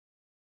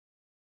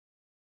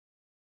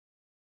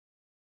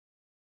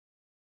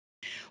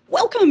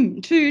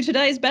Welcome to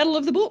today's Battle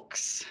of the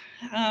Books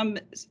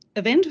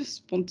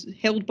event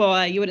held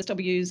by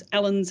UNSW's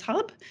Allens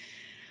Hub.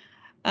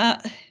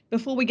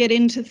 Before we get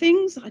into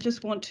things, I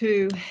just want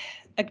to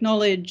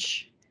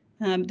acknowledge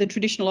the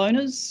traditional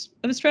owners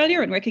of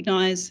Australia and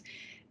recognise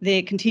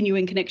their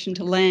continuing connection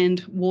to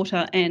land,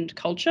 water and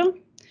culture.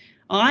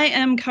 I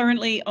am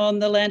currently on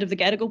the land of the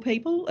Gadigal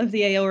people of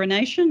the Eora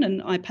Nation,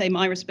 and I pay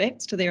my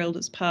respects to their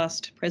elders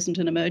past, present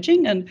and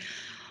emerging. And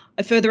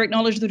I further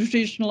acknowledge the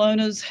traditional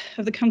owners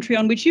of the country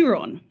on which you are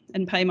on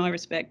and pay my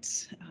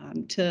respects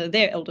to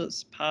their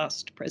elders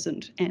past,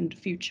 present and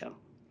future.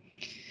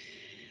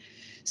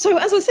 So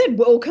as I said,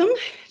 welcome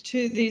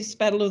to this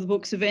Battle of the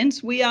Books event.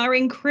 We are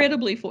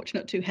incredibly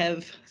fortunate to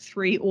have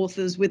three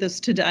authors with us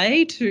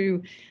today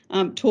to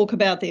talk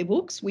about their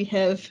books. We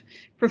have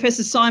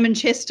Professor Simon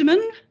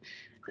Chesterman,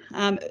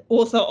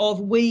 author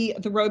of We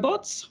the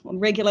Robots, on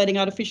regulating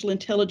artificial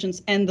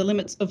intelligence and the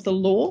limits of the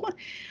law.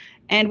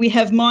 And we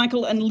have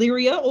Michael and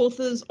Lyria,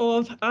 authors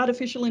of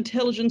Artificial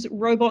Intelligence,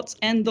 Robots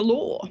and the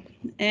Law.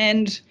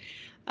 And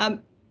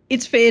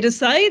it's fair to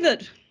say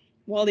that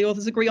while the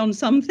authors agree on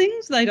some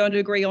things, they don't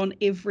agree on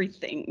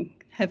everything,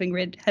 having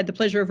had the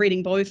pleasure of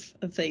reading both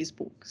of these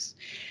books.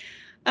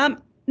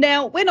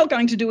 Now, we're not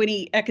going to do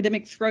any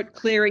academic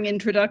throat-clearing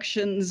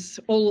introductions.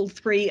 All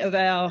three of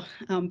our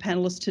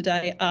panellists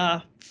today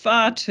are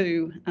far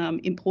too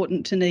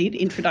important to need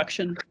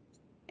introduction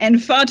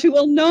and far too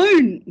well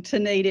known to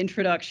need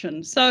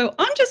introduction. So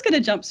I'm just going to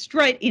jump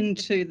straight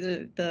into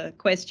the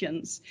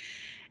questions.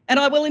 And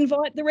I will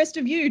invite the rest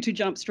of you to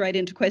jump straight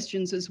into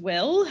questions as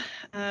well.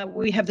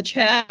 We have the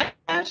chat,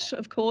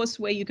 of course,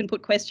 where you can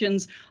put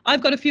questions.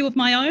 I've got a few of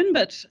my own,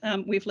 but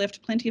we've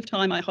left plenty of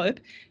time, I hope,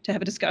 to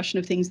have a discussion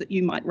of things that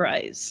you might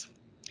raise.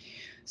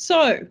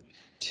 So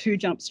to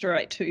jump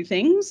straight to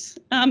things,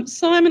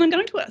 Simon, I'm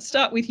going to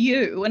start with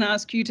you and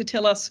ask you to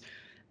tell us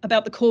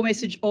about the core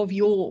message of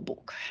your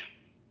book.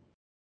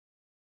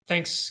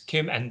 Thanks,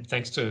 Kim, and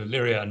thanks to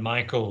Lyria and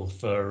Michael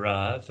for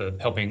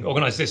helping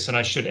organise this. And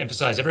I should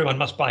emphasise, everyone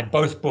must buy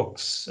both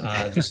books.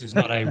 This is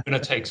not a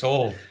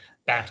winner-takes-all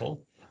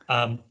battle.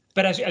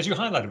 But as you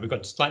highlighted, we've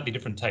got slightly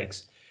different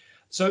takes.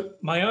 So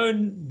my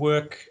own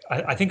work,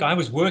 I think I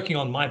was working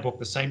on my book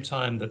the same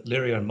time that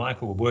Lyria and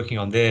Michael were working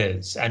on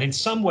theirs. And in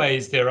some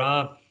ways, there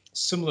are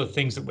similar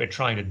things that we're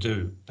trying to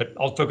do. But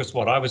I'll focus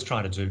what I was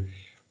trying to do,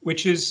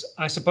 which is,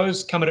 I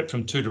suppose, come at it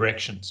from two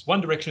directions.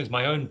 One direction is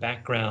my own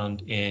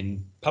background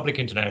in public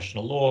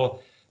international law,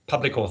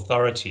 public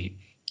authority.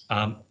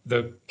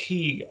 The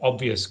key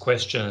obvious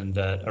question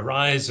that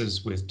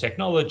arises with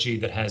technology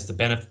that has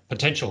the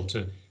potential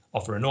to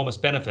offer enormous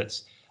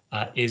benefits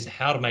is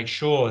how to make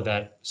sure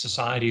that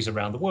societies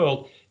around the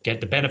world get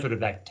the benefit of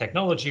that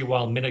technology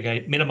while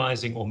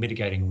minimizing or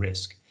mitigating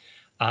risk.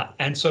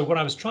 And so what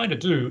I was trying to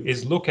do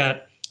is look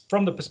at,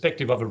 from the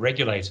perspective of a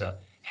regulator,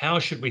 how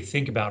should we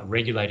think about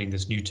regulating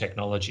this new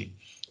technology?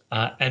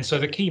 And so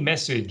the key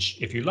message,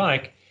 if you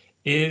like,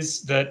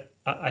 is that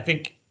I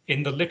think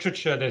in the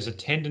literature, there's a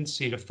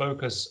tendency to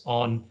focus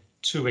on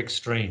two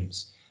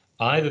extremes.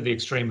 Either the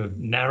extreme of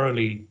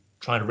narrowly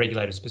trying to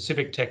regulate a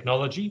specific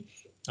technology.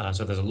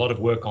 So there's a lot of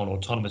work on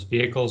autonomous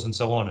vehicles and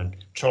so on, and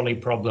trolley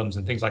problems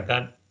and things like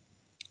that.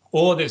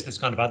 Or there's this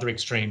kind of other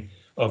extreme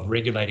of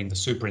regulating the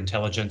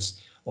superintelligence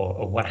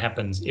or what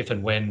happens if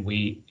and when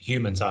we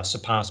humans are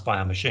surpassed by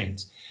our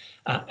machines.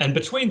 And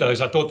between those,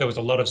 I thought there was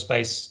a lot of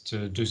space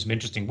to do some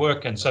interesting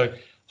work. And so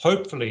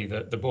hopefully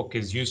the book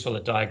is useful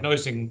at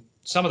diagnosing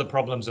some of the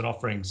problems and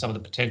offering some of the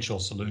potential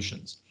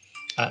solutions.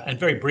 And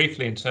very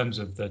briefly, in terms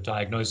of the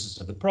diagnosis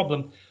of the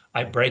problem,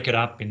 I break it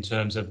up in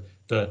terms of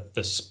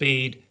the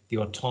speed, the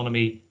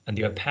autonomy and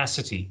the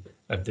opacity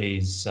of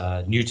these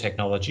new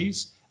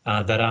technologies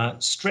that are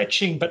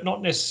stretching but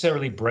not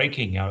necessarily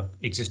breaking our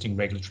existing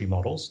regulatory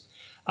models.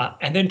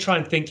 And then try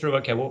and think through,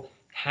 okay, well,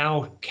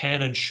 how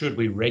can and should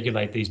we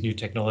regulate these new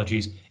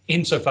technologies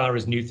insofar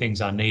as new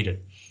things are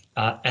needed?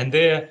 And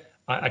there,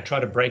 I try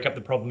to break up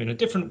the problem in a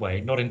different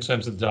way, not in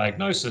terms of the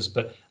diagnosis,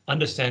 but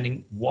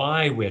understanding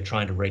why we're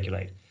trying to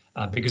regulate.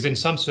 Because in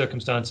some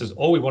circumstances,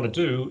 all we want to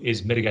do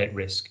is mitigate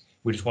risk.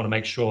 We just want to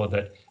make sure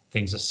that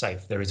things are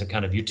safe. There is a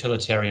kind of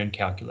utilitarian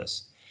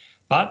calculus.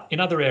 But in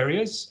other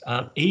areas,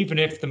 even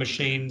if the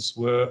machines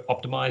were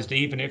optimized,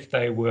 even if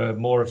they were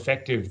more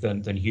effective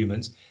than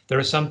humans, there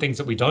are some things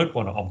that we don't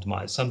want to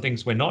optimize. Some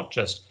things we're not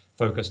just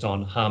focused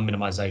on harm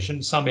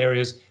minimization. Some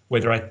areas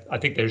where I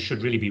think there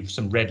should really be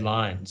some red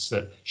lines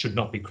that should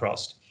not be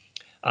crossed.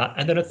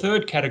 And then a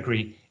third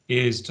category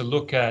is to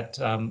look at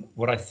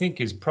what I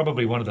think is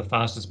probably one of the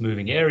fastest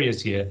moving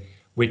areas here,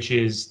 which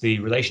is the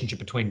relationship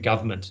between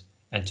government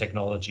and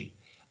technology.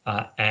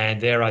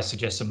 And there I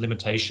suggest some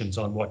limitations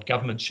on what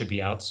governments should be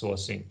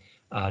outsourcing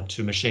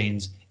to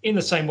machines in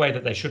the same way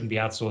that they shouldn't be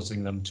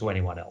outsourcing them to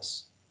anyone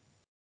else.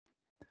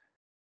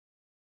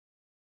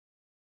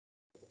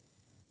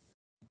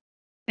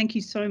 Thank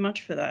you so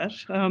much for that.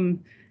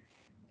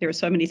 there are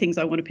so many things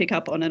I want to pick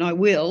up on, and I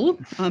will.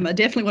 I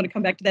definitely want to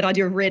come back to that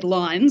idea of red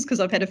lines, because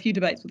I've had a few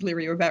debates with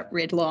Lyria about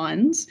red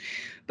lines.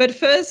 But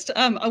first,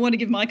 I want to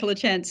give Michael a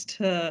chance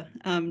to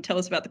tell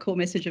us about the core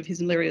message of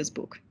his and Lyria's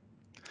book.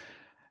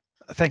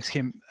 Thanks,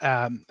 Kim,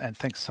 and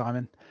thanks,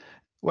 Simon.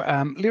 Well,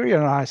 Lyria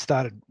and I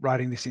started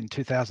writing this in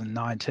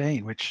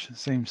 2019, which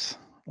seems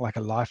like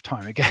a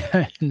lifetime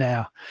ago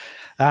now.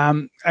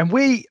 And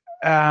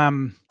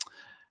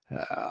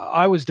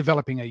I was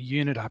developing a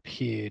unit up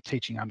here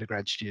teaching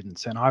undergrad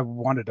students, and I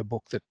wanted a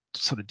book that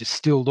sort of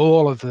distilled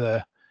all of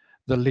the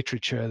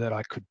literature that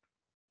I could,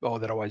 or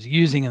that I was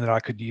using and that I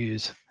could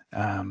use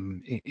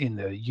in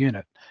the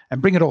unit,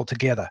 and bring it all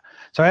together.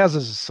 So ours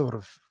is a sort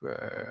of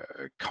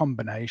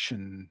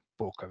combination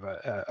book of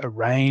a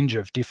range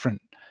of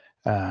different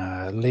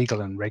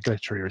legal and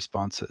regulatory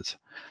responses.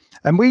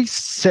 And we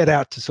set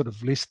out to sort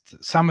of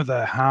list some of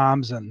the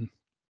harms and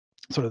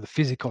sort of the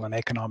physical and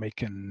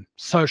economic and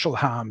social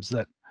harms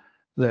that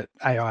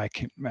AI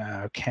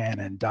can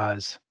and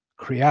does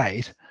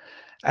create,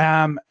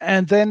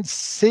 and then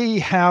see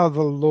how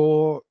the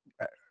law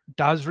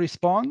does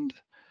respond,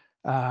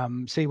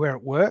 see where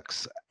it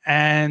works,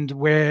 and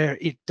where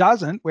it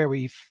doesn't, where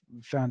we've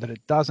found that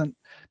it doesn't,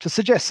 to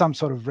suggest some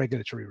sort of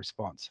regulatory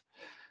response.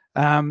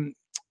 And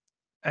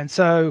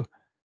so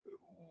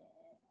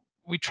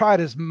we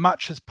tried as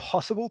much as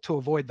possible to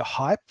avoid the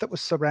hype that was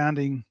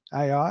surrounding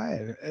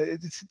AI.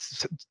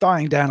 It's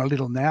dying down a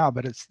little now,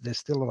 but there's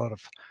still a lot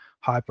of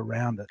hype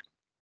around it.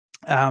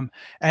 And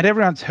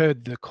everyone's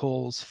heard the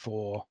calls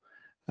for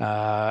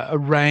a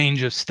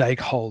range of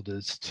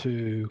stakeholders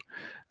to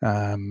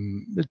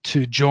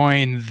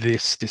join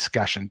this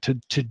discussion,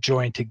 to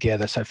join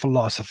together. So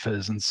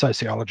philosophers and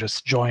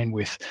sociologists join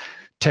with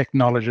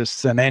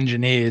technologists and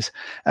engineers.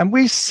 And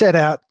we set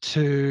out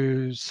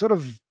to sort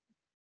of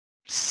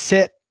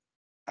set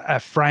a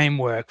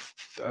framework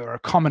or a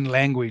common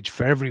language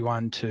for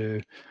everyone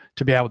to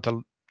be able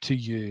to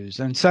use.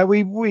 And so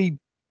we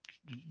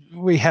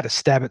had a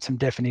stab at some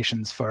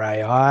definitions for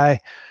AI,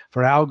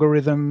 for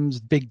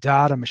algorithms, big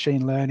data,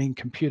 machine learning,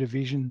 computer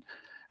vision,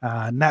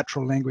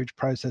 natural language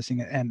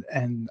processing,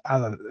 and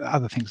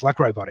other things like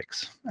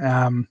robotics.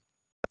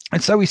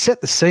 And so we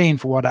set the scene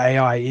for what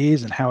AI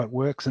is and how it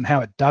works and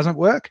how it doesn't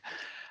work.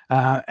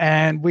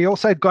 And we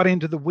also got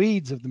into the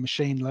weeds of the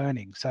machine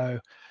learning. So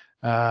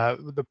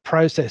the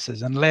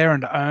processes, and Lair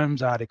and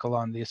Ohm's article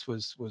on this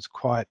was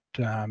quite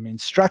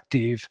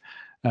instructive.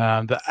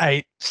 The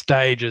 8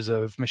 stages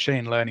of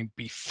machine learning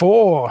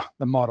before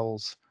the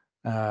models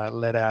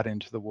let out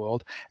into the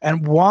world,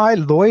 and why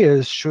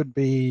lawyers should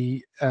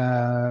be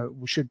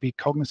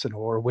cognizant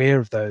or aware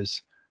of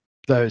those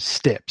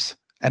steps,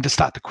 and to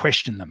start to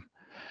question them.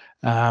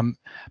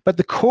 But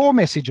the core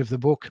message of the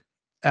book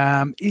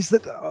is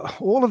that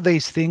all of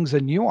these things are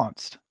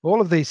nuanced.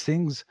 All of these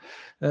things,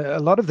 a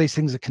lot of these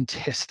things are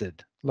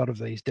contested. A lot of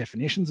these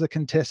definitions are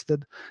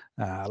contested.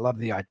 A lot of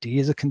the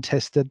ideas are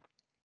contested.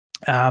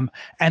 And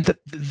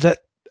that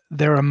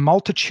there are a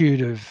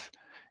multitude of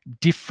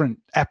different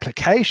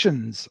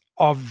applications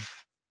of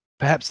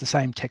perhaps the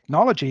same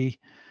technology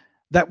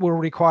that will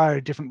require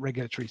a different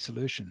regulatory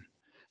solution.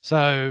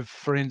 So,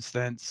 for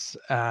instance,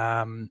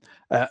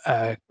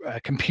 a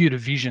computer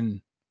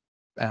vision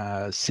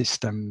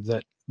system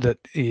that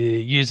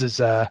uses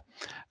a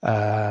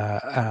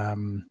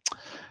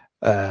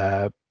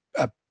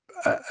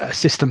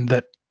system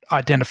that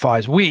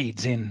identifies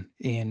weeds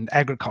in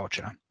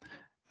agriculture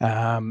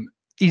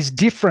is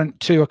different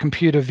to a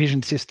computer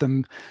vision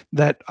system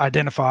that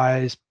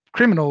identifies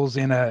criminals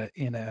in a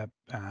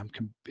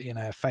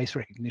face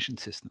recognition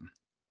system.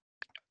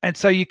 And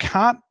so you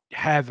can't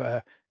have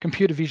a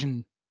computer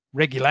vision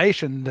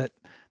regulation that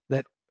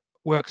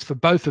works for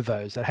both of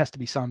those. There has to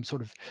be some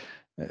sort of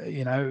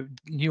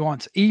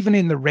nuance, even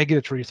in the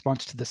regulatory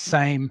response to the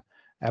same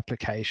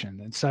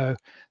application. And so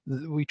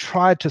we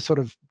tried to sort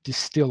of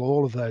distill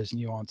all of those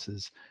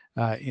nuances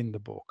in the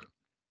book.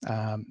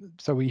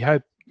 So we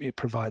hope it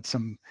provides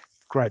some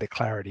greater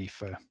clarity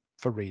for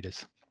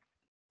readers.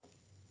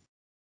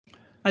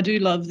 I do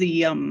love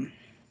the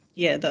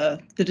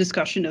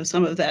discussion of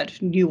some of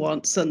that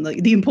nuance and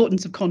the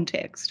importance of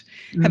context.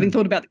 Having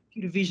thought about the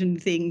computer vision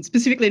thing,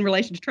 specifically in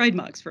relation to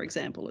trademarks, for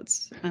example,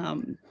 it's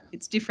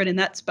different in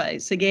that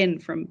space, again,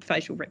 from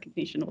facial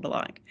recognition or the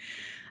like.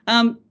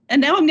 And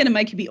now I'm going to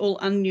make you be all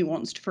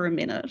unnuanced for a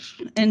minute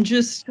and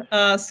just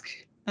ask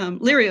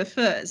Lyria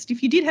first,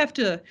 if you did have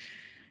to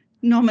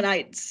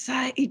nominate,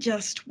 say,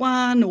 just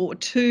 1 or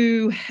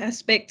 2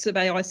 aspects of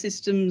AI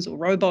systems or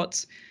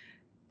robots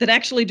that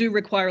actually do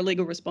require a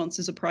legal response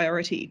as a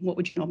priority, what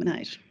would you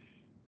nominate?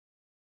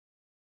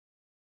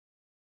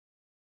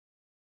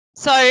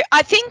 So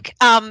I think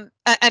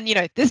and you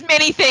know, there's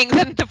many things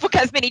and the book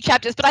has many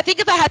chapters, but I think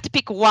if I had to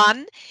pick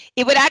one,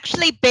 it would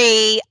actually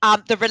be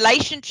the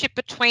relationship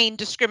between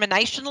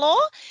discrimination law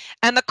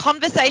and the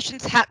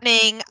conversations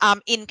happening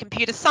in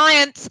computer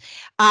science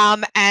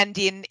and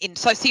in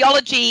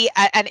sociology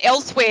and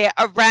elsewhere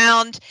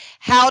around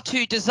how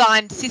to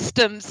design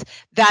systems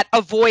that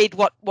avoid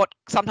what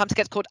sometimes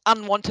gets called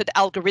unwanted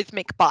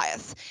algorithmic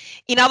bias.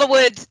 In other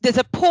words, there's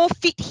a poor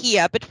fit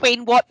here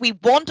between what we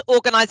want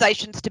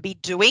organizations to be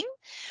doing,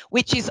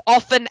 which is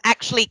often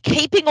actually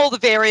keeping all the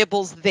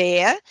variables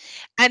there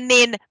and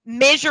then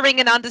measuring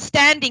and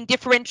understanding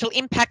differential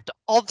impact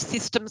of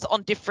systems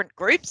on different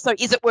groups. So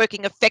is it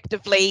working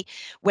effectively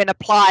when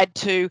applied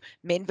to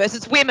men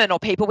versus women or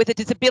people with a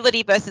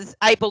disability versus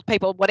able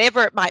people,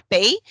 whatever it might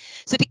be.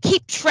 So to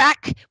keep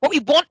track, what we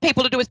want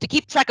people to do is to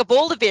keep track of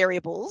all the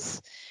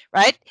variables,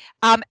 right?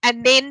 And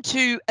then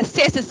to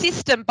assess a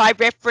system by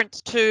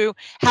reference to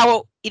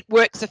how it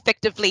works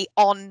effectively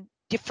on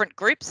different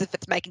groups, if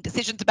it's making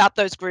decisions about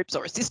those groups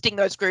or assisting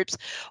those groups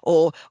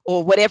or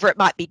whatever it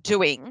might be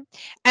doing,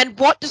 and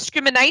what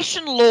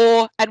discrimination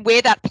law and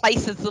where that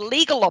places the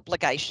legal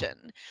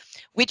obligation,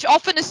 which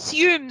often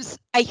assumes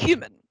a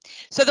human.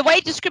 So the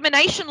way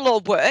discrimination law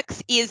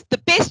works is the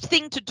best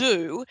thing to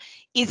do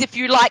is if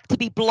you like to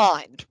be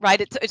blind, right?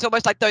 It's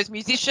almost like those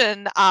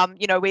musician,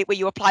 you know, where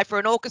you apply for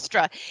an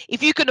orchestra.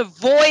 If you can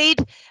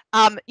avoid,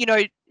 you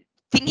know,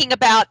 thinking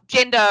about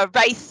gender,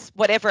 race,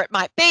 whatever it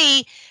might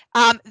be,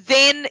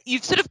 then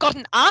you've sort of got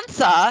an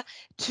answer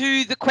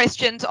to the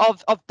questions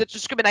of the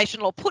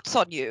discrimination law puts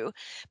on you.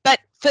 But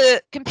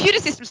for computer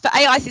systems, for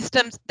AI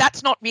systems,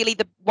 that's not really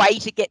the way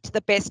to get to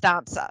the best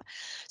answer.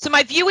 So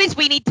my view is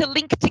we need to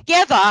link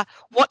together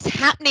what's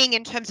happening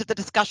in terms of the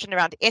discussion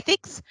around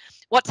ethics,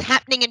 what's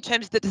happening in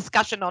terms of the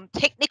discussion on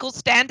technical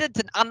standards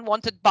and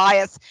unwanted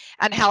bias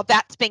and how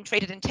that's being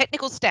treated in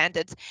technical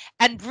standards,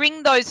 and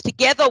bring those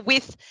together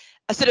with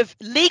a sort of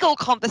legal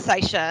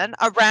conversation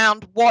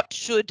around what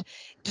should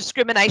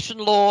discrimination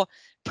law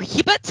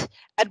prohibit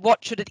and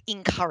what should it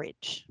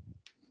encourage.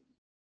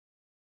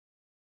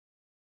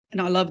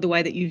 And I love the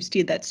way that you've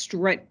steered that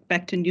straight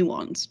back to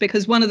nuance,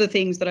 because one of the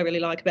things that I really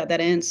like about that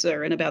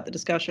answer and about the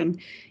discussion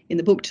in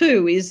the book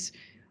too is,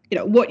 you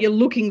know, what you're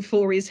looking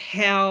for is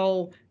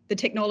how the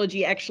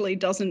technology actually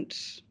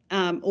doesn't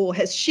or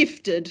has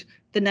shifted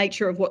the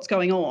nature of what's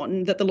going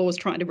on that the law is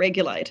trying to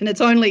regulate. And it's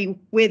only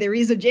where there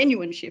is a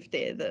genuine shift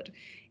there that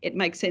it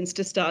makes sense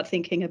to start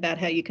thinking about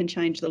how you can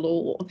change the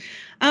law.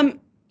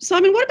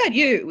 Simon, what about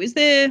you? Is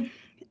there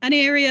an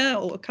area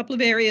or a couple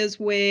of areas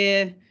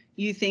where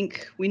you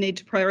think we need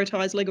to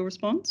prioritise legal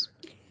response?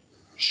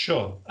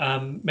 Sure.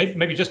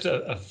 Maybe just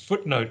a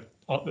footnote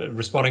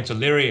responding to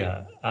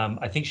Lyria.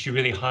 I think she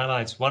really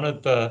highlights one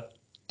of the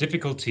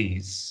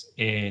difficulties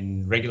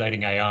in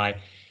regulating AI,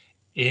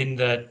 in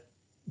that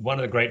one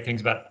of the great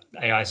things about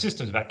AI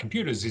systems, about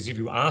computers, is if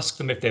you ask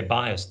them if they're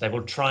biased, they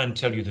will try and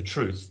tell you the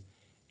truth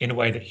in a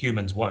way that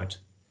humans won't.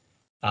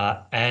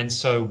 And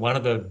so one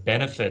of the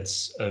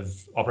benefits of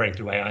operating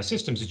through AI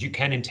systems is you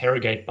can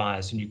interrogate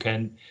bias and you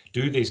can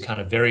do these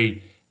kind of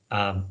very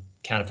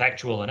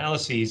counterfactual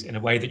analyses in a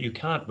way that you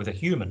can't with a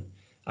human.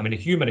 I mean, a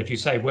human, if you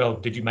say, well,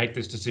 did you make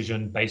this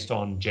decision based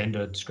on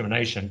gender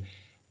discrimination?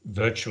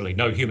 Virtually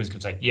no humans can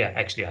say, yeah,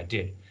 actually I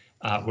did.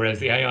 Whereas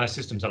the AI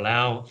systems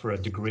allow for a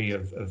degree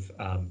of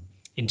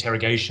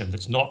interrogation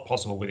that's not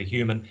possible with a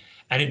human.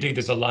 And indeed,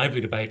 there's a lively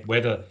debate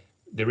whether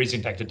there is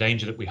in fact a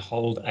danger that we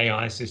hold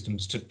AI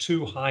systems to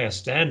too high a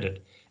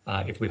standard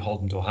if we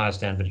hold them to a higher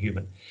standard than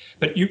human.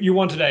 But you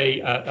wanted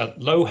a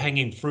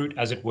low-hanging fruit,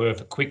 as it were,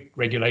 for quick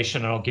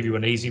regulation, and I'll give you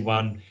an easy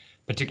one,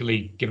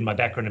 particularly given my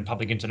background in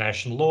public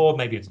international law.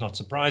 Maybe it's not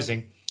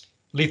surprising.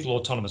 Lethal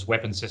autonomous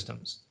weapon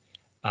systems.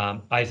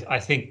 I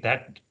think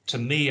that, to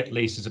me at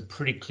least, is a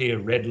pretty clear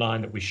red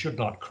line that we should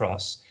not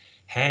cross,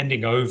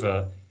 handing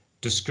over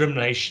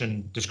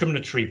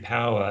discriminatory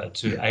power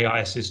to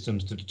AI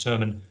systems to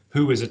determine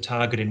who is a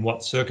target in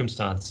what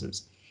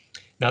circumstances.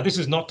 Now, this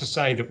is not to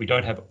say that we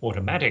don't have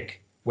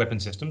automatic weapon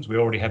systems. We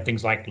already have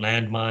things like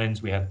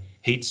landmines. We have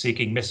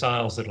heat-seeking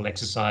missiles that will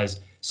exercise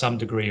some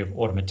degree of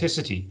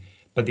automaticity.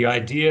 But the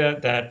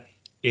idea that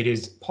it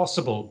is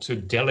possible to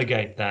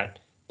delegate that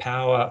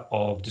power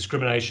of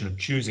discrimination, of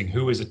choosing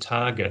who is a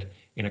target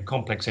in a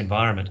complex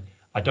environment,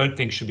 I don't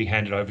think should be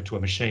handed over to a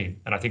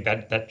machine. And I think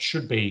that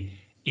should be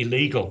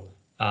illegal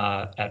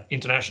at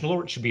international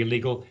law. It should be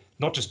illegal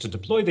not just to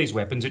deploy these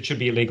weapons, it should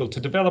be illegal to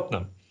develop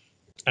them.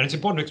 And it's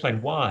important to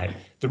explain why.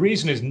 The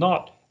reason is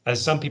not,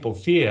 as some people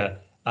fear,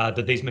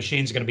 that these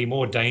machines are going to be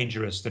more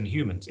dangerous than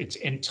humans. It's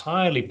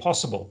entirely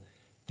possible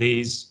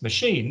these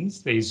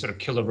machines, these sort of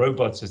killer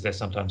robots as they're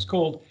sometimes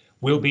called,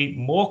 will be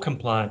more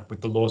compliant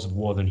with the laws of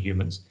war than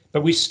humans,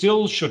 but we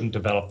still shouldn't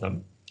develop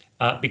them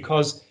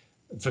because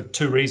for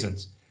two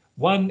reasons.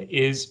 One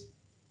is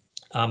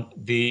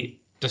the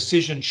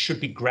decision should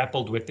be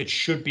grappled with. It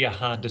should be a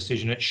hard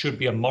decision. It should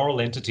be a moral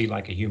entity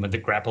like a human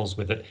that grapples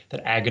with it,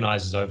 that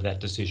agonizes over that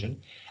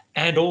decision.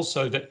 And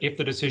also that if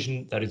the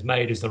decision that is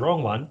made is the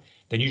wrong one,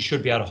 then you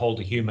should be able to hold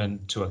a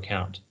human to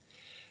account.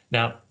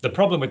 Now, the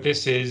problem with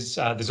this is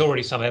there's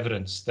already some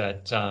evidence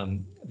that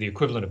the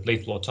equivalent of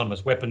lethal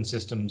autonomous weapon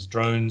systems,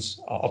 drones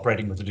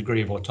operating with a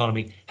degree of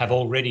autonomy, have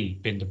already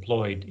been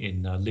deployed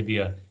in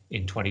Libya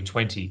in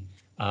 2020.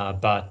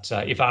 But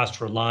if asked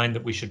for a line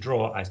that we should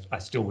draw, I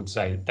still would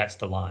say that's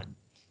the line.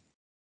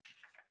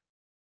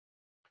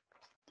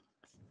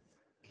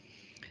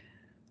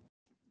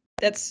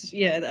 That's,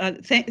 yeah,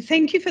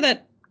 thank you for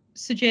that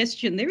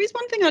suggestion. There is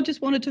one thing I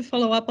just wanted to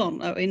follow up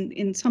on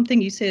in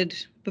something you said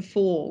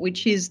before,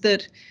 which is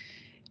that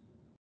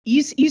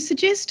you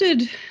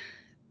suggested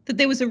that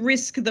there was a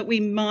risk that we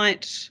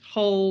might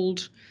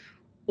hold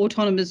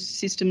autonomous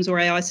systems or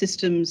AI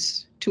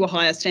systems to a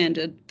higher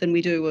standard than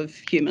we do of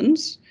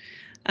humans.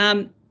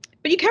 But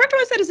you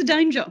characterise that as a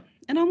danger.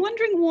 And I'm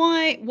wondering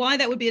why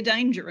that would be a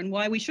danger and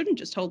why we shouldn't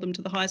just hold them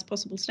to the highest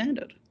possible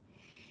standard.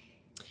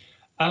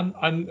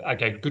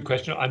 Okay, good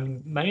question.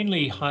 I'm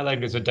mainly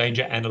highlighting as a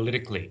danger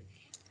analytically,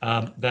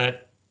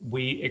 that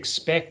we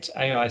expect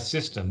AI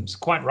systems,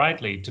 quite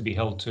rightly, to be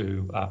held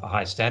to a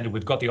high standard.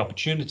 We've got the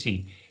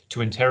opportunity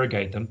to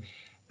interrogate them.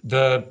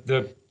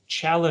 The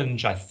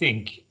challenge, I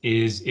think,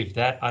 is if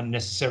that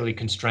unnecessarily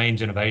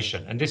constrains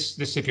innovation. And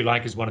this, if you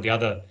like, is one of the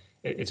other,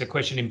 it's a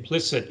question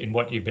implicit in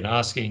what you've been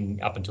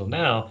asking up until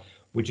now,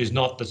 which is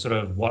not the sort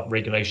of what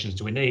regulations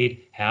do we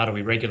need, how do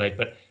we regulate,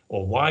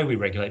 or why we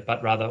regulate,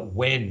 but rather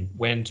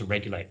when to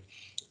regulate.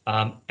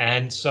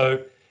 And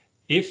so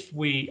if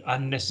we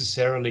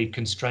unnecessarily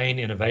constrain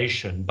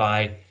innovation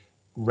by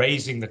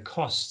raising the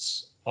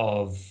costs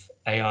of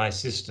AI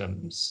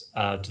systems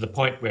to the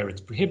point where it's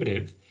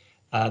prohibitive,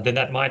 then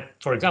that might,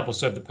 for example,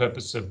 serve the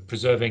purpose of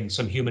preserving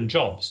some human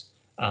jobs.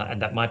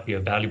 And that might be a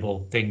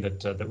valuable thing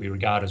that we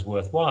regard as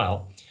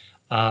worthwhile.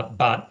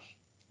 But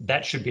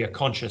that should be a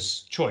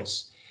conscious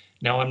choice.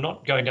 Now, I'm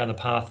not going down the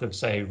path of,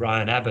 say,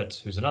 Ryan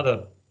Abbott, who's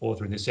another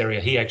author in this area.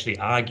 He actually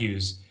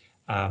argues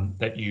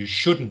that you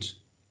shouldn't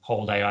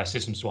hold AI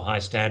systems to a high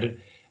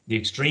standard. The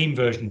extreme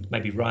version,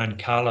 maybe Ryan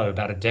Carlo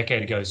about a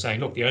decade ago, saying,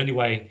 look, the only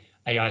way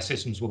AI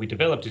systems will be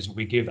developed is if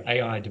we give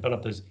AI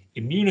developers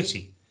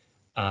immunity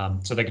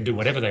so they can do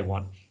whatever they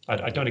want.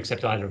 I don't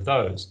accept either of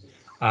those.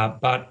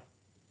 But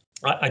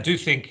I do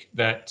think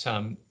that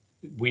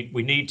we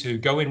need to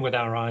go in with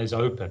our eyes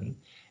open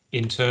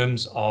in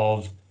terms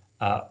of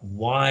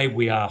why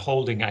we are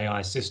holding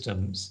AI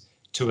systems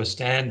to a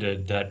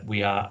standard that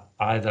we are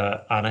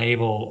either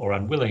unable or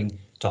unwilling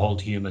to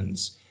hold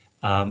humans.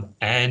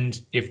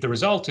 And if the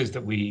result is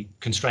that we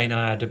constrain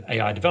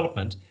AI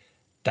development,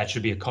 that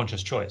should be a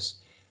conscious choice.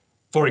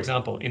 For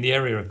example, in the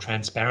area of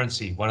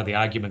transparency, one of the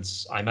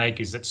arguments I make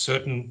is that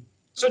certain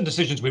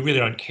decisions, we really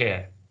don't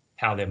care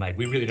how they're made.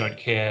 We really don't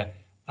care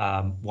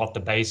what the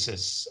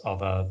basis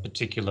of a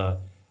particular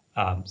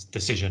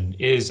decision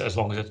is, as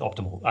long as it's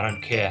optimal. I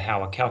don't care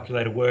how a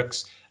calculator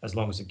works, as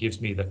long as it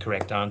gives me the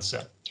correct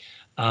answer.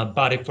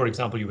 But if, for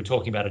example, you were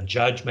talking about a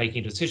judge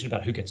making a decision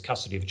about who gets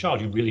custody of a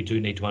child, you really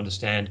do need to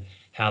understand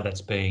how that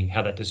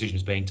decision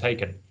is being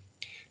taken.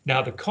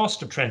 Now, the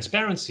cost of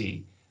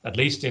transparency, at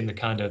least in the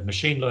kind of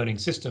machine learning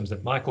systems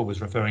that Michael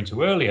was referring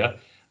to earlier,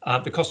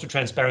 the cost of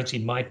transparency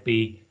might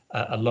be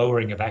a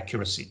lowering of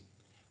accuracy.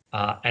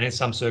 And in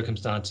some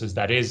circumstances,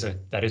 that is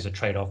a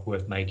trade-off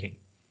worth making.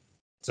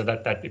 So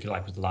that, if you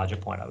like, was the larger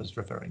point I was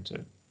referring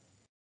to.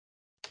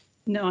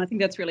 No, I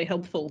think that's really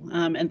helpful,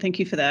 and thank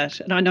you for that.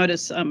 And I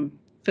notice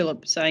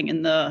Philip saying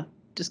in the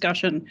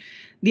discussion,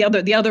 the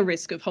other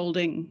risk of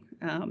holding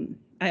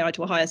AI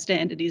to a higher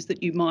standard is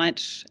that you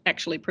might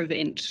actually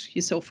prevent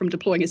yourself from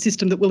deploying a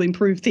system that will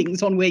improve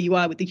things on where you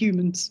are with the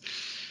humans.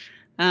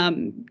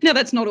 Now,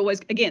 that's not always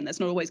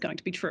going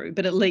to be true,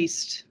 but at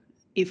least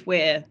if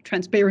we're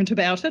transparent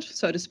about it,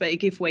 so to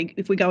speak, if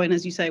we go in,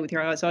 as you say, with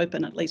your eyes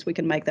open, at least we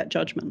can make that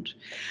judgment.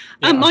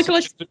 Yeah, Michael,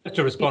 just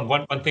to respond,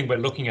 one thing we're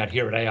looking at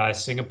here at AI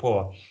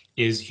Singapore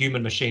is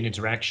human-machine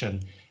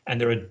interaction.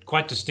 And there are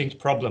quite distinct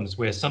problems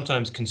where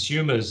sometimes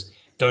consumers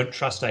don't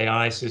trust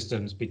AI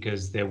systems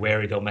because they're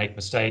wary they'll make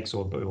mistakes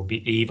or will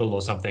be evil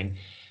or something.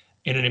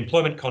 In an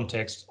employment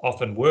context,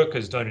 often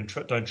workers don't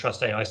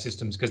trust AI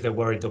systems because they're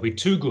worried they'll be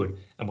too good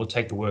and will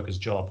take the worker's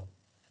job.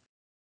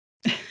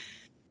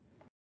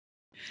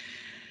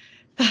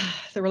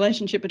 The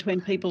relationship between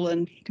people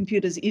and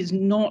computers is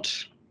not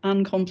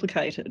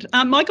uncomplicated.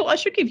 Michael, I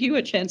should give you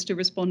a chance to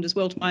respond as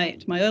well to my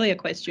earlier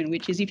question,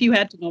 which is, if you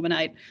had to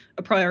nominate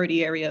a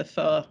priority area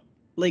for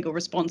legal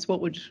response,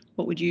 what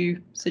would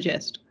you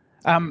suggest?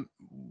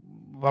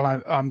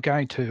 Well, I'm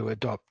going to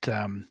adopt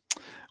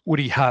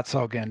Woody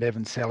Hartzog and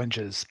Evan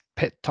Selinger's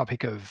pet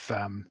topic of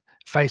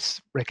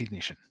face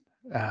recognition.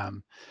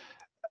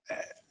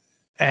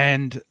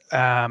 And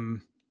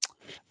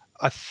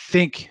I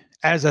think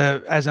as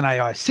an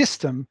AI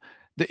system,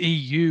 the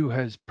EU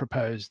has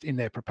proposed, in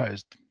their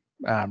proposed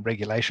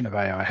regulation of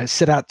AI, has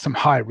set out some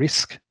high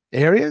risk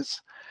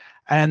areas,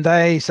 and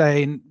they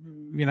say,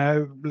 you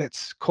know,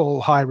 let's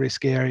call high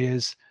risk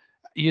areas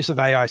use of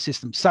AI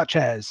systems such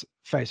as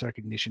face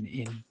recognition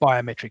in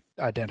biometric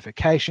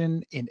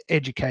identification, in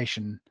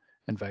education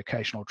and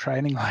vocational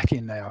training, like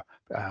in our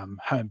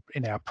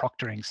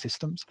proctoring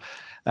systems,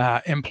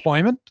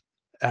 employment,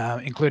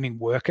 including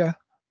worker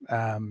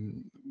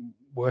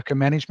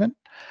management,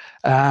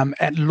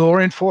 and law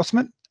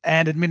enforcement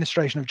and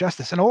administration of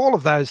justice. And all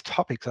of those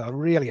topics are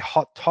really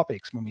hot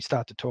topics when we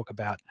start to talk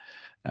about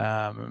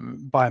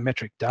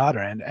biometric data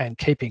and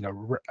keeping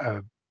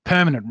a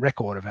permanent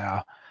record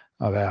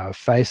of our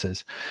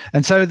faces.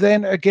 And so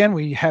then again,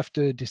 we have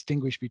to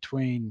distinguish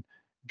between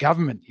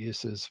government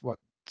uses, what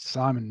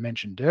Simon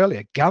mentioned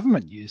earlier,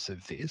 government use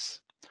of this.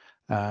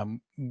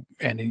 And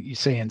you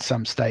see in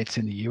some states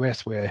in the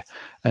US where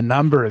a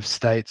number of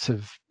states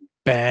have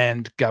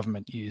banned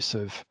government use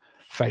of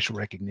facial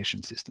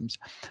recognition systems.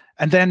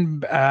 And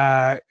then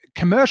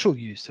commercial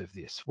use of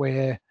this,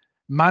 where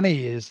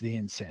money is the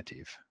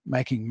incentive,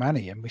 making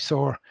money. And we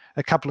saw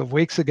a couple of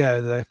weeks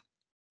ago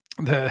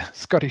the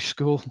Scottish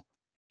school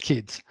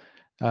kids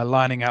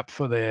lining up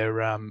for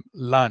their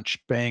lunch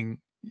being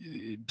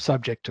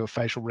subject to a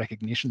facial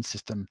recognition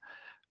system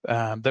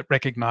that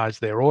recognized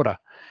their order.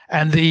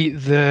 And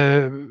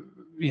the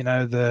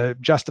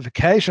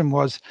justification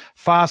was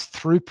fast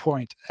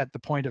throughput at the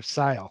point of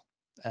sale.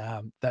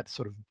 That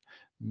sort of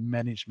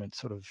management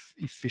sort of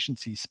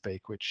efficiency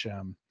speak, which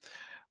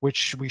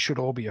we should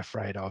all be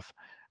afraid of.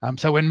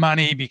 So when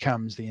money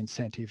becomes the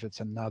incentive, it's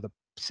another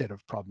set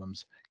of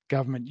problems.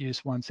 Government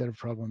use, one set of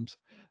problems.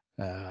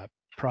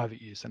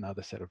 Private use,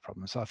 another set of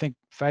problems. So I think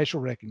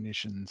facial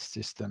recognition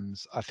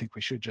systems, I think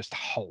we should just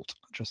halt,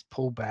 just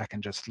pull back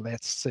and just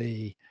let's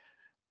see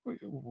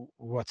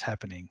what's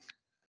happening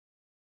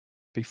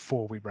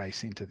before we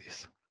race into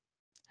this.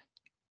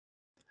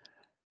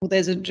 Well,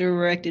 there's a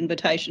direct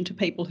invitation to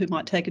people who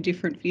might take a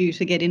different view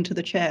to get into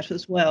the chat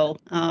as well,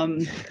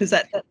 because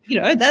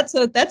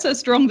that's a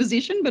strong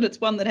position, but it's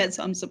one that has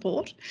some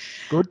support.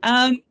 Good.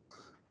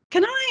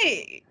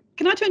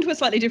 Can I turn to a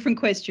slightly different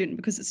question,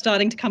 because it's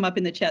starting to come up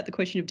in the chat, the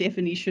question of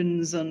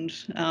definitions and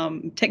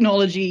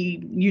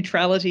technology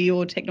neutrality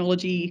or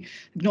technology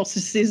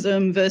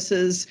agnosticism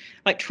versus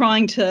like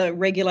trying to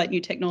regulate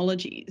new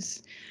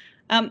technologies.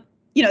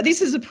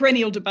 This is a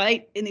perennial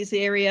debate in this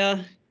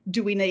area.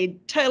 Do we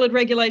need tailored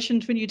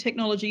regulation for new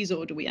technologies,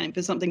 or do we aim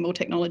for something more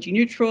technology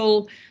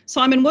neutral?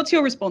 Simon, what's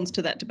your response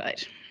to that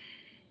debate?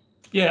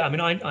 Yeah, I mean,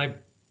 I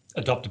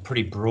adopt a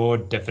pretty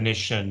broad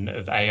definition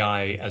of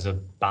AI as a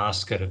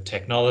basket of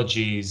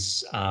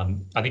technologies. I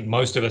think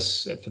most of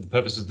us, for the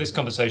purpose of this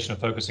conversation, are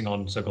focusing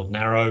on so-called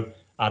narrow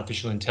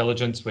artificial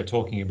intelligence. We're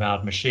talking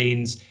about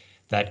machines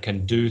that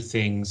can do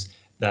things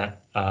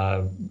that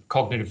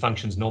cognitive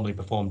functions normally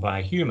performed by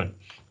a human.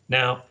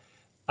 Now,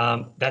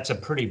 that's a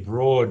pretty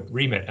broad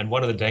remit. And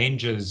one of the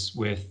dangers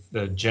with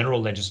the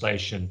general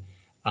legislation,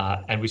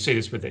 and we see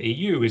this with the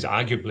EU, is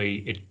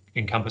arguably it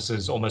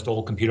encompasses almost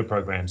all computer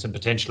programs and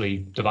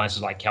potentially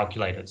devices like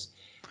calculators,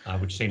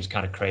 which seems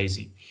kind of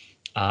crazy.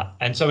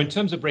 And so in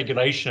terms of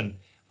regulation,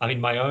 I mean,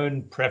 my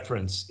own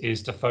preference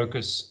is to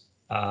focus,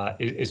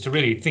 is to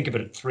really think of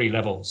it at three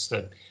levels.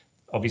 That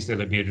obviously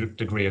there'll be a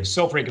degree of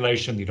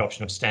self-regulation, the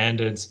adoption of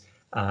standards,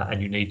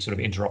 and you need sort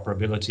of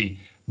interoperability.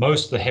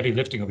 Most of the heavy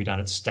lifting will be done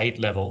at state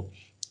level,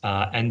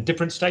 and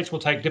different states will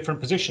take different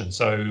positions.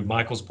 So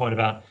Michael's point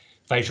about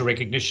facial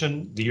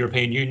recognition, the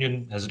European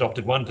Union has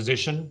adopted one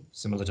position,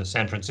 similar to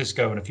San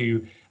Francisco and a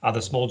few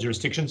other small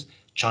jurisdictions.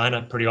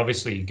 China, pretty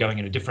obviously, going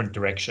in a different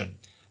direction.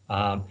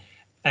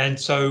 And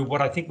so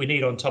what I think we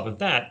need on top of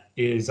that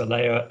is a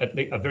layer,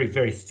 a very,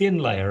 very thin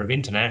layer of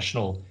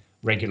international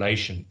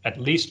regulation, at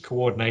least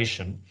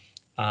coordination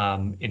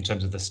in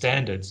terms of the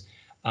standards.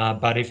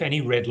 But if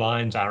any red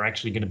lines are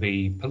actually going to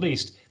be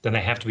policed, then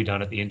they have to be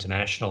done at the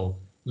international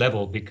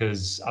level,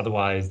 because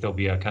otherwise there'll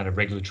be a kind of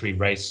regulatory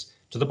race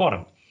to the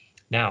bottom.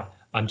 Now,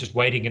 I'm just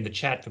waiting in the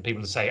chat for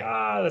people to say,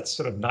 that's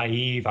sort of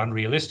naive,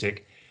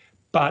 unrealistic.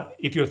 But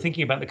if you're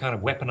thinking about the kind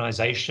of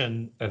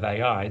weaponization of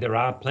AI, there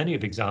are plenty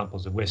of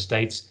examples of where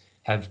states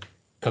have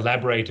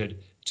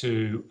collaborated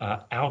to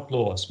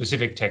outlaw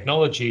specific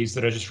technologies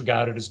that are just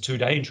regarded as too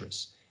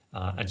dangerous.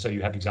 And so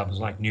you have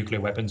examples like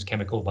nuclear weapons,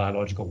 chemical,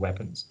 biological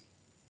weapons.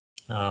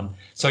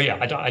 So yeah,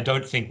 I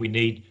don't think we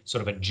need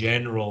sort of a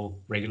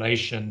general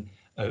regulation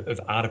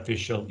of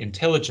artificial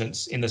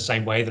intelligence in the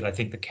same way that I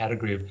think the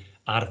category of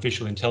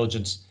artificial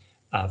intelligence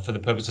for the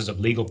purposes of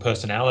legal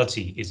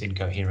personality is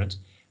incoherent.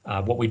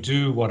 What we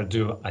do want to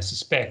do, I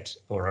suspect,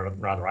 or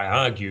rather I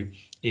argue,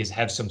 is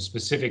have some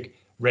specific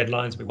red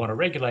lines we want to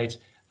regulate,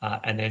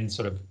 and then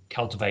sort of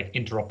cultivate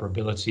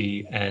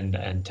interoperability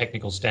and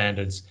technical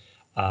standards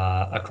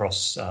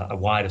across a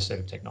wider set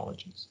of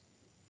technologies.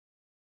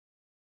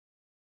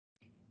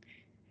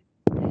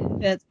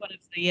 That's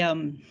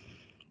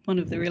one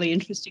of the really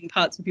interesting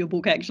parts of your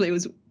book, actually,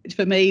 was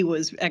for me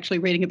was actually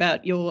reading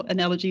about your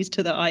analogies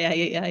to the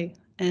IAEA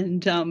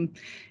and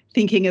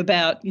thinking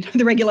about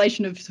the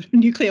regulation of sort of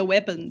nuclear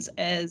weapons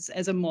as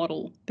a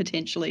model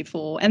potentially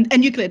for and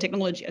nuclear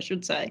technology, I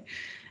should say,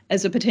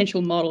 as a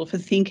potential model for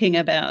thinking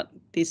about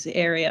this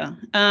area.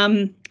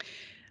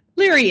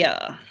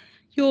 Lyria,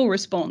 your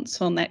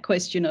response on that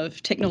question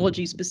of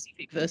technology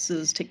specific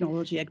versus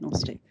technology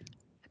agnostic?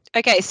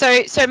 Okay,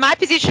 so my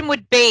position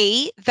would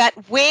be that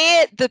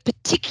where the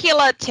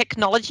particular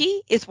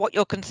technology is what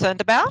you're concerned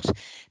about,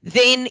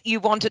 then you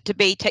want it to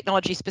be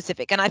technology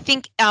specific. And I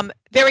think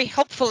very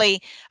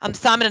helpfully,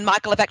 Simon and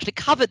Michael have actually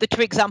covered the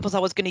two examples I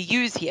was going to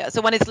use here. So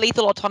one is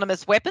lethal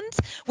autonomous weapons,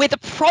 where the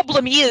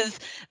problem is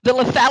the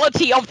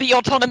lethality of the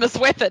autonomous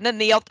weapon, and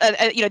the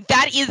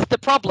that is the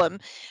problem.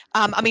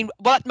 I mean,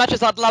 much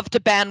as I'd love to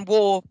ban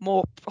war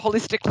more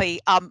holistically,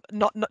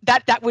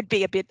 that would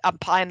be a bit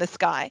pie in the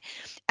sky.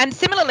 And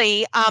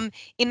similarly,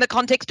 in the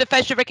context of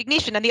facial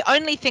recognition, and the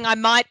only thing I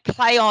might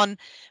play on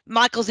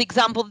Michael's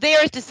example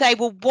there is to say,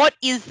 well, what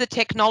is the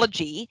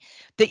technology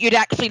that you'd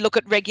actually look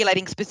at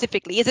regulating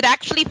specifically? Is it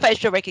actually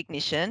facial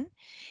recognition?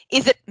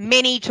 Is it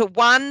many to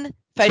one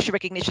facial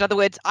recognition? In other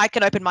words, I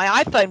can open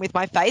my iPhone with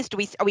my face.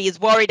 Are we as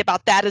worried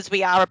about that as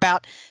we are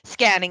about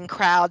scanning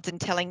crowds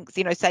and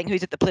saying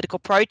who's at the political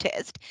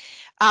protest?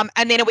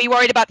 And then are we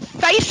worried about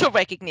facial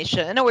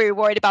recognition, or are we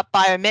worried about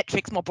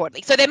biometrics more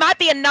broadly? So there might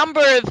be a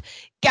number of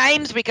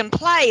games we can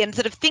play and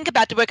sort of think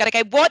about to work out,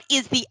 okay, what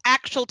is the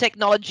actual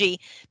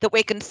technology that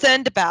we're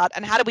concerned about,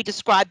 and how do we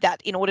describe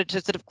that in order to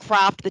sort of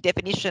craft the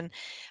definition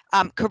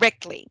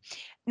correctly?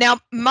 Now,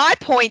 my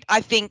point,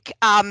 I think,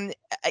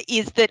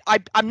 is that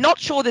I'm not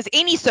sure there's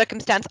any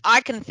circumstance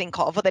I can think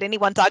of, or that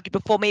anyone's argued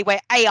before me, where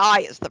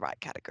AI is the right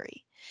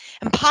category.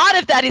 And part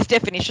of that is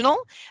definitional.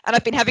 And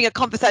I've been having a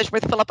conversation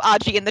with Philip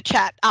RG in the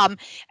chat. And,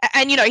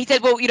 he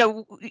said, well,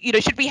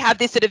 should we have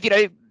this sort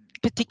of,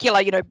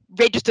 particular,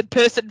 registered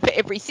person for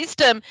every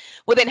system?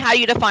 Well, then how do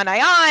you define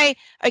AI?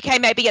 Okay,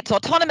 maybe it's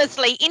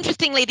autonomously.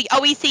 Interestingly, the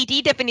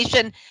OECD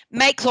definition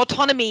makes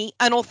autonomy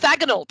an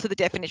orthogonal to the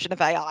definition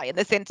of AI, in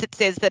the sense it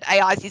says that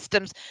AI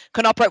systems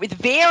can operate with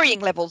varying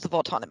levels of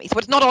autonomy. So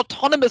it's not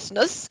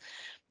autonomousness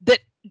that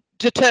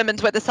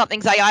determines whether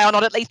something's AI or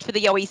not, at least for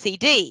the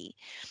OECD.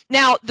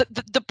 Now,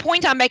 the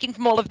point I'm making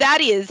from all of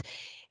that is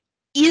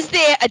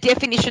there a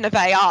definition of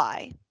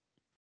AI,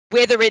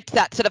 whether it's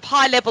that sort of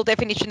high level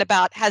definition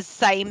about has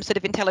same sort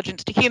of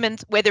intelligence to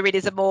humans, whether it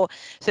is a more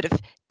sort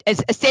of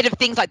a set of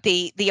things like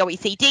the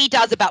OECD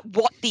does about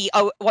what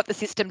the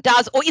system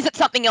does, or is it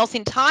something else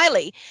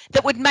entirely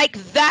that would make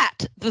that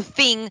the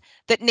thing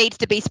that needs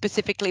to be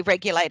specifically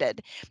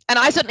regulated? And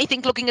I certainly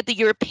think looking at the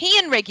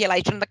European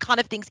regulation, the kind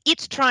of things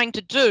it's trying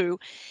to do,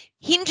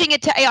 hinging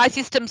it to AI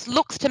systems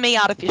looks to me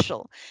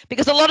artificial,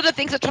 because a lot of the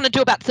things it's trying to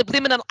do about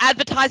subliminal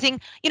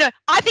advertising,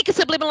 I think a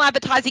subliminal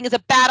advertising is a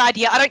bad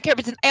idea. I don't care if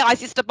it's an AI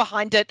system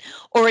behind it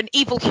or an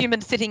evil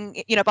human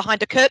sitting,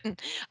 behind a curtain.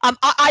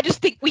 I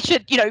just think we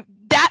should,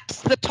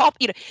 that's the top,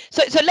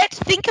 so let's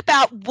think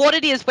about what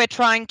it is we're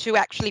trying to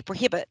actually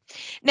prohibit.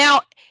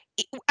 Now,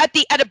 at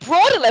a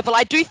broader level,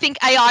 I do think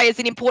AI is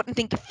an important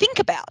thing to think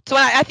about. So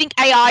I think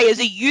AI is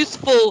a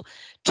useful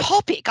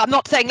topic. I'm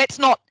not saying let's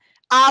not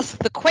ask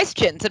the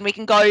questions and we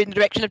can go in the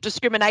direction of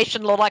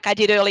discrimination law like I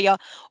did earlier,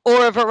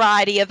 or a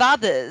variety of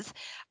others.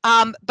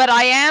 But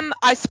I am,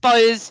 I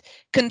suppose,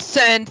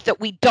 concerned that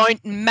we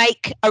don't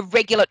make a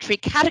regulatory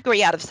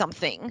category out of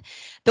something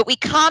that we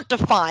can't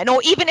define,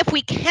 or even if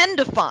we can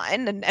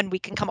define, and we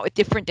can come up with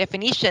different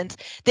definitions,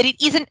 that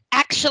it isn't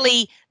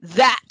actually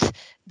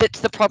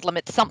that's the problem.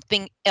 It's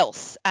something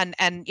else. And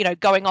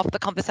going off the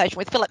conversation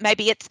with Philip,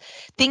 maybe it's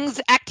things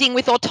acting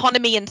with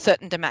autonomy in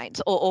certain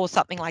domains, or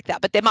something like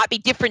that. But there might be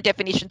different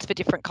definitions for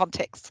different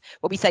contexts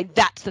where we say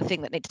that's the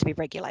thing that needs to be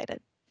regulated.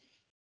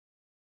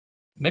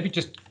 Maybe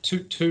just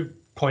two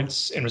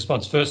points in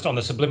response. First, on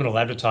the subliminal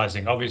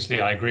advertising,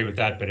 obviously I agree with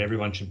that, but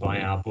everyone should buy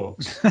our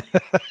books.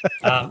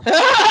 On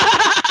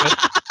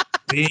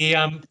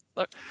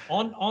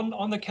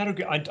the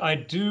category, I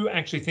do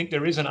actually think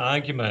there is an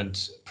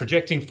argument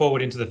projecting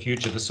forward into the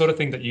future, the sort of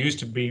thing that used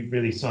to be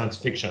really science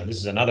fiction. This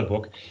is another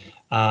book,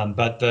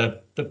 but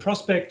the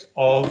prospect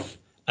of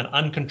an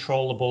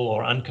uncontrollable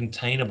or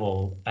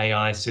uncontainable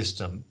AI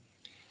system,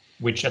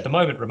 which at the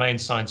moment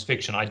remains science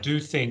fiction. I do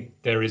think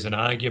there is an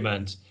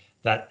argument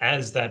that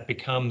as that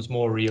becomes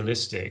more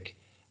realistic,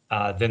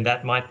 then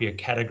that might be a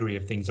category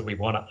of things that we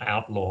want to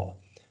outlaw,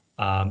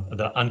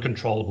 the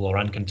uncontrollable or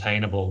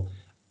uncontainable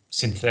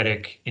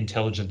synthetic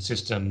intelligent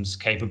systems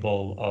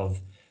capable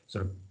of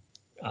sort of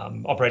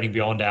operating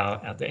beyond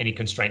any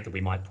constraint that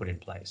we might put in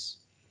place.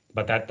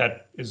 But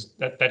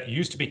that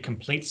used to be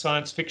complete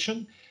science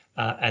fiction,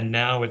 and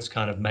now it's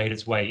kind of made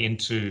its way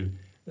into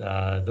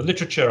the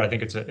literature. I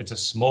think it's a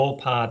small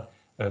part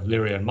of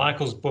Lyria and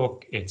Michael's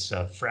book. It's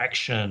a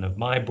fraction of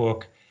my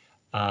book,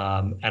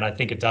 and I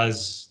think there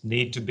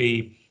needs to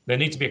be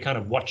a kind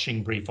of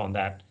watching brief on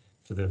that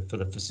for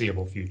the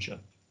foreseeable future.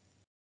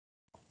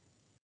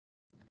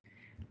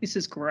 This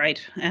is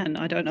great, and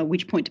I don't know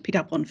which point to pick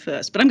up on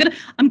first, but I'm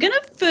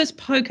gonna first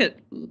poke at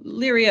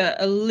Lyria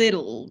a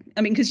little.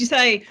 I mean, because you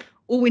say,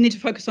 we need to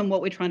focus on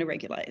what we're trying to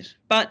regulate,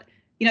 but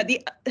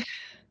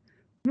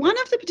one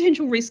of the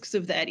potential risks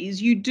of that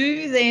is you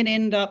do then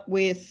end up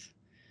with,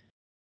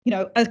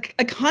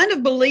 a kind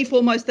of belief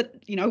almost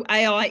that,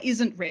 AI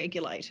isn't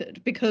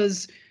regulated,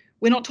 because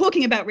we're not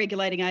talking about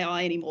regulating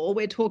AI anymore.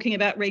 We're talking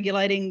about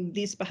regulating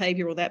this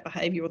behaviour or that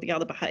behaviour or the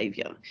other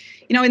behaviour.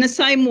 You know, in the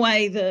same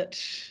way that,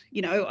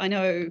 you know, I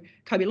know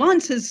Kobe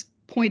Lyons has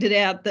pointed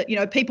out that, you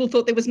know, people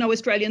thought there was no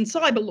Australian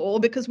cyber law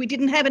because we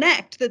didn't have an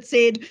act that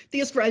said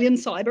the Australian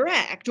Cyber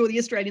Act or the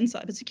Australian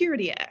Cyber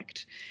Security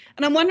Act.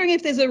 And I'm wondering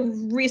if there's a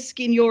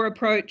risk in your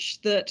approach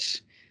that,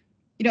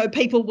 you know,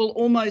 people will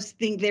almost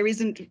think there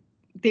isn't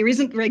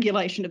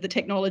regulation of the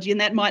technology,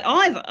 and that might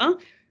either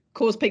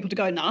cause people to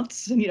go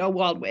nuts and, you know,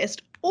 Wild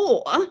West,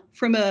 or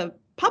from a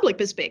public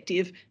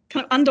perspective,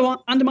 kind of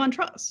undermine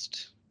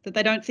trust, that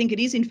they don't think it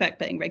is in fact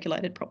being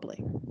regulated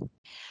properly.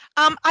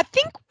 I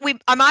think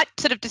I might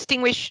sort of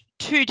distinguish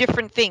two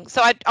different things.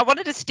 So I want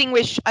to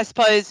distinguish, I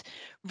suppose,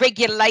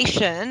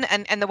 regulation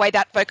and the way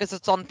that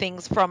focuses on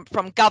things from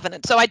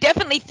governance. So I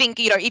definitely think,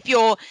 you know, if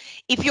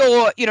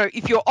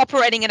you're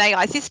operating an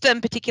AI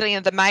system, particularly in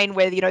a domain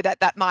where, you know,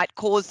 that might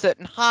cause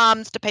certain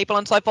harms to people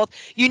and so forth,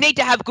 you need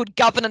to have good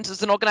governance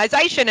as an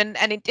organization,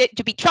 and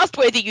to be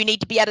trustworthy, you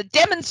need to be able to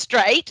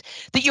demonstrate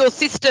that your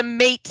system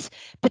meets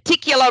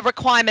particular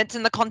requirements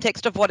in the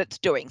context of what it's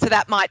doing. So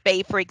that might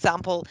be, for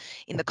example,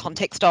 in the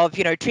context of,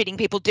 you know, treating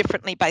people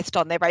differently based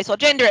on their race or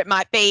gender. It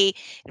might be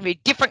in a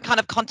different kind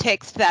of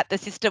context that the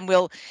system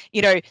will,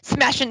 you know,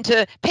 smash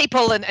into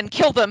people and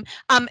kill them.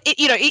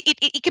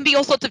 It can be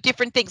all sorts of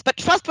different things, but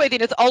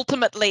trustworthiness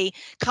ultimately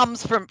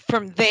comes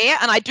from there.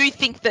 And I do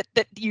think that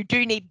you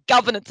do need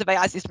governance of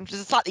AI systems, which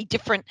is a slightly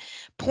different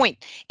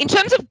point. In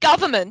terms of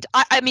government,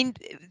 I mean,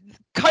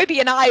 Kobe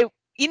and I,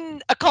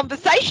 in a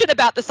conversation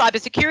about the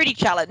cybersecurity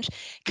challenge,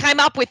 came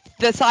up with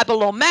the cyber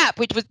law map,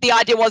 which was the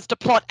idea was to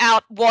plot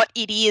out what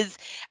it is.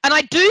 And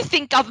I do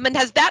think government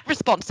has that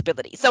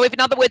responsibility. So if,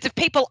 in other words,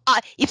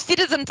 if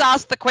citizens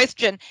ask the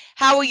question,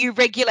 how are you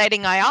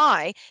regulating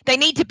AI, they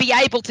need to be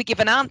able to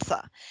give an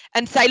answer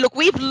and say, look,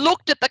 we've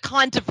looked at the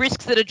kinds of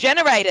risks that are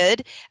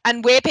generated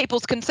and where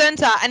people's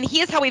concerns are, and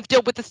here's how we've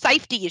dealt with the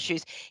safety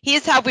issues.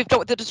 Here's how we've dealt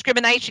with the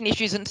discrimination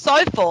issues and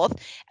so forth,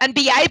 and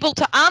be able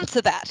to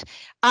answer that.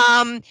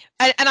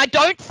 And I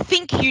don't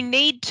think you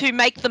need to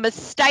make the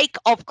mistake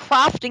of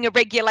crafting a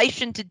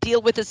regulation to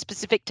deal with a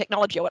specific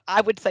technology, or what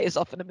I would say is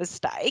often a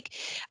mistake,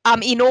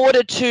 in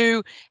order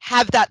to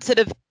have that sort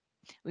of,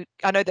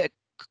 I know that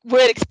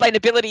word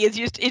explainability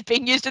is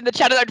being used in the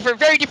chat for a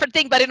very different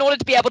thing, but in order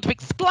to be able to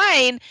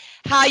explain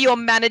how you're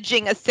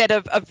managing a set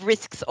of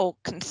risks or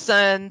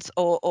concerns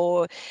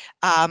or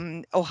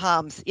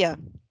harms. Yeah.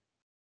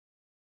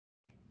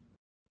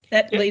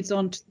 That leads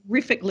on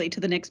terrifically to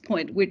the next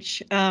point,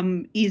 which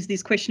is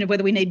this question of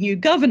whether we need new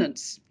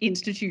governance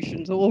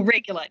institutions or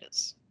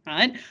regulators,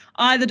 right?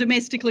 Either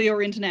domestically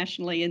or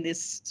internationally in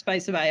this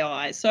space of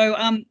AI. So,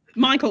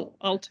 Michael,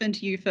 I'll turn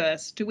to you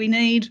first. Do we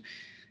need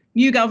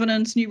new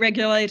governance, new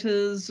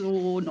regulators,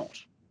 or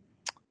not?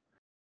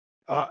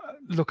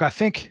 Look, I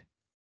think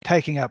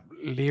taking up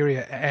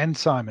Lyria and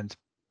Simon's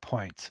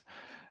points,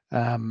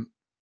 I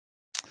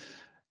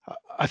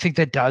think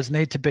there does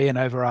need to be an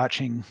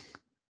overarching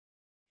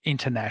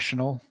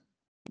international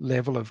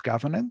level of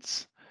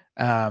governance,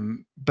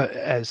 but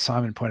as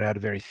Simon pointed out, a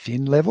very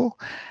thin level,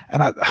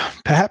 and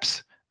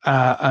perhaps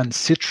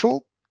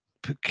UNCITRAL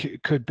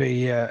could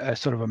be a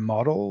sort of a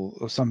model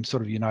or some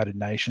sort of United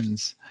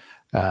Nations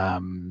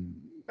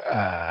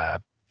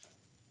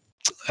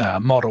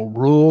model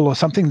rule or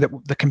something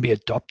that can be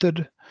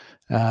adopted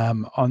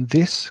on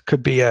this.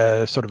 Could be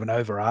a sort of an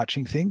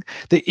overarching thing.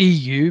 The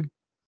EU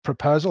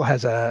proposal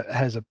has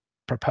a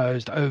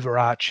proposed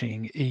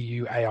overarching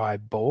EU AI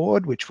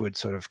board, which would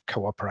sort of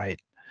cooperate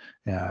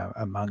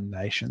among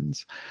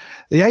nations.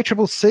 The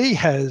ACCC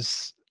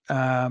has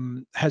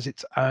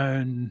its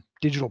own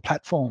digital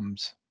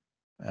platforms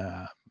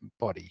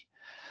body.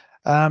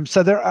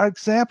 So there are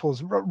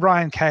examples.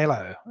 Ryan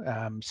Calo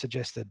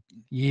suggested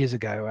years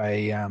ago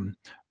a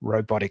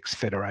robotics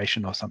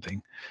federation or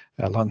something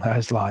along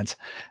those lines.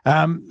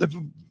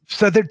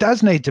 So there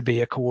does need to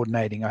be a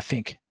coordinating, I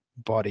think,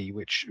 body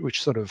which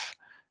sort of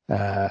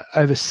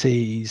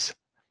oversees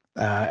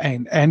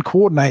and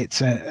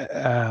coordinates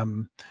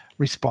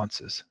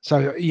responses.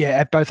 So yeah,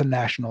 at both a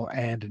national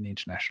and an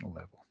international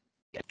level.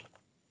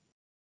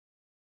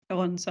 Go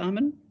on,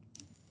 Simon.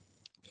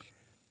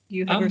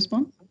 You have a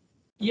response?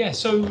 Yeah,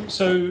 so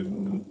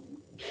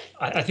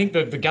I think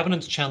that the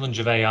governance challenge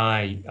of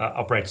AI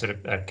operates at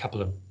a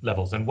couple of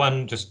levels, and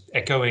one, just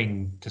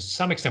echoing to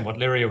some extent what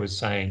Lyria was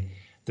saying,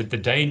 that the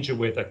danger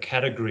with a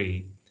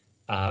category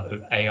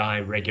of AI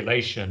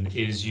regulation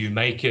is you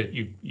make it,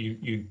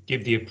 you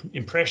give the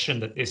impression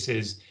that this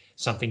is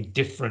something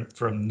different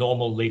from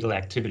normal legal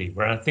activity,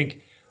 where I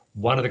think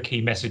one of the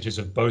key messages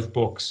of both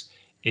books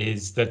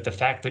is that the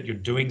fact that you're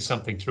doing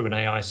something through an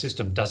AI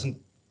system doesn't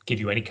give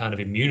you any kind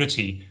of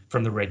immunity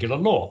from the regular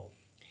law.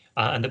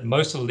 And that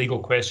most of the legal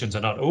questions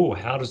are not, oh,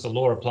 how does the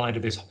law apply to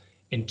this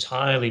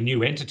entirely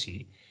new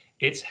entity?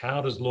 It's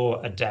how does law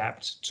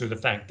adapt to the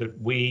fact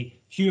that we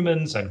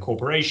humans and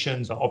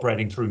corporations are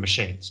operating through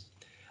machines?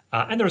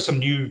 And there are some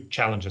new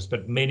challenges, but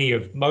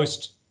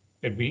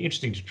it'd be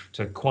interesting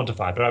to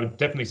quantify, but I would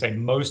definitely say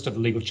most of the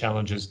legal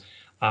challenges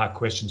are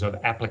questions of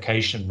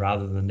application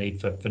rather than the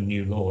need for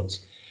new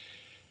laws.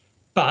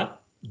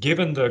 But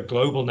given the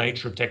global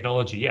nature of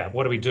technology, yeah,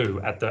 what do we do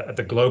at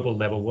the global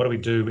level? What do we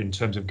do in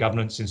terms of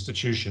governance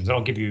institutions? And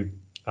I'll give you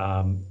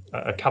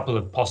a couple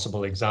of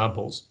possible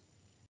examples.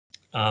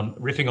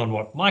 Riffing on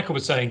what Michael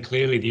was saying,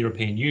 clearly the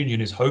European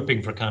Union is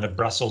hoping for a kind of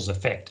Brussels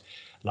effect,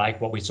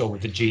 like what we saw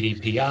with the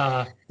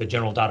GDPR, the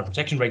General Data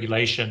Protection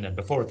Regulation, and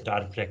before it, the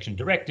Data Protection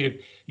Directive.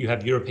 You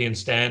have European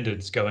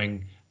standards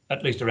going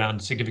at least around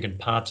significant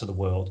parts of the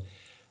world.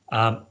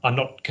 I'm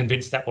not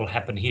convinced that will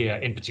happen here.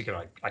 In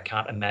particular, I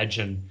can't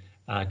imagine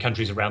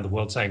countries around the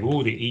world saying,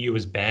 oh, the EU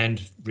has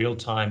banned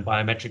real-time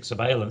biometric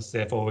surveillance,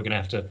 therefore we're going to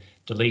have to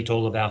delete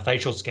all of our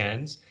facial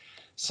scans.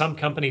 Some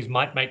companies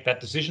might make that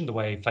decision the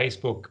way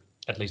Facebook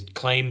at least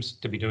claims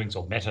to be doing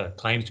so, Meta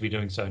claims to be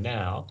doing so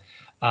now.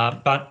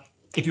 But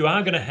if you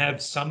are going to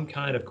have some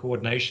kind of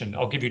coordination,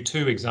 I'll give you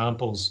two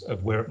examples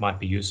of where it might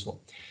be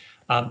useful.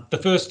 The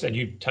first, and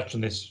you touched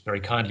on this very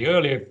kindly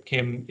earlier,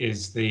 Kim,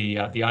 is the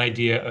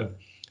idea of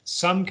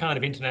some kind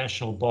of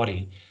international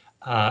body,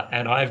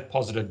 and I've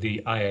posited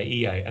the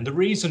IAEA. And the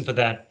reason for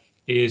that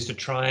is to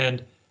try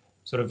and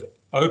sort of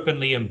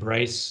openly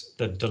embrace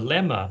the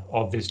dilemma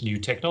of this new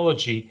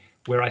technology,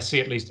 where I see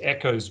at least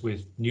echoes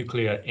with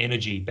nuclear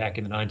energy back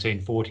in the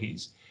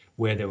 1940s,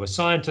 where there were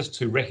scientists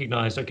who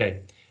recognized, okay,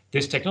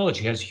 this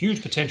technology has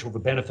huge potential for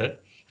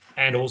benefit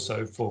and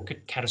also for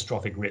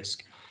catastrophic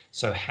risk.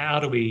 So how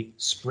do we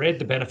spread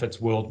the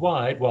benefits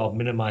worldwide while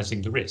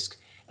minimizing the risk?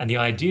 And the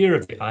idea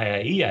of the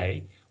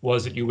IAEA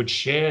was that you would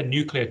share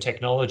nuclear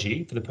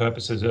technology for the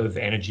purposes of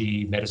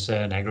energy,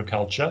 medicine,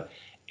 agriculture,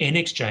 in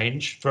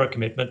exchange for a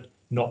commitment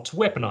not to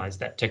weaponize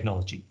that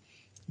technology.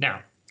 Now,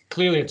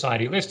 clearly it's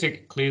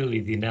idealistic, clearly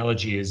the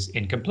analogy is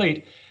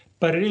incomplete,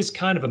 but it is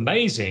kind of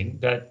amazing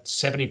that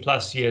 70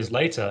 plus years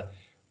later,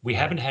 we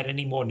haven't had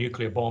any more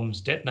nuclear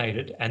bombs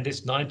detonated, and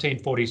this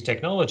 1940s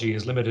technology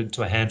is limited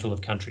to a handful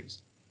of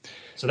countries.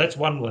 So that's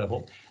one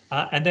level.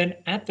 And then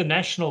at the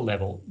national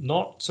level,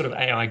 not sort of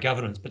AI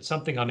governance, but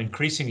something I'm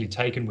increasingly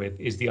taken with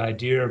is the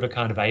idea of a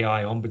kind of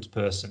AI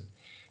ombudsperson,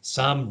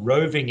 some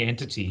roving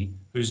entity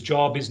whose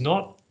job is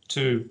not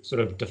to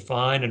sort of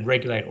define and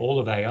regulate all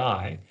of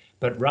AI,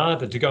 but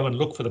rather to go and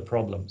look for the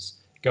problems,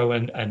 go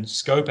and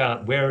scope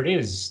out where it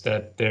is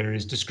that there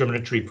is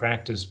discriminatory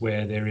practice,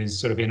 where there is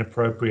sort of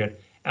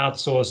inappropriate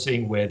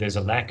outsourcing, where there's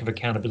a lack of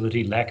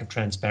accountability, lack of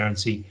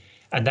transparency,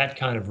 and that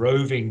kind of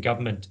roving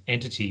government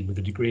entity with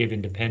a degree of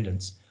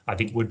independence, I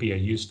think would be a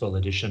useful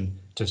addition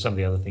to some of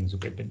the other things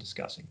that we've been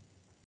discussing.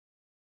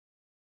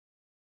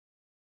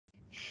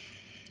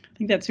 I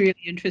think that's really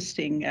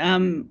interesting.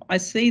 I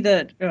see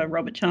that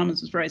Robert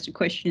Chalmers has raised a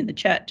question in the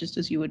chat just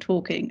as you were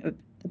talking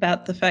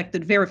about the fact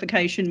that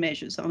verification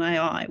measures on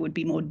AI would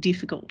be more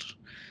difficult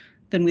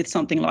than with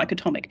something like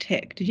atomic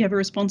tech. Did you have a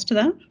response to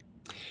that?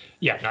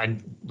 Yeah,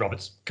 and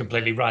Robert's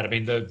completely right. I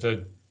mean,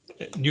 the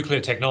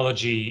nuclear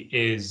technology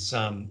is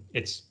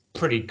it's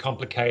pretty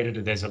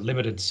complicated. There's a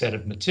limited set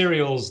of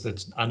materials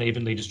that's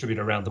unevenly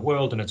distributed around the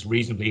world, and it's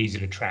reasonably easy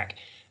to track.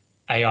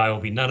 AI will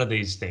be none of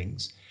these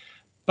things.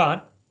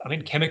 But I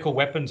mean, chemical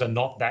weapons are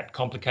not that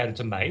complicated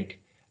to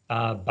make.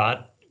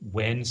 But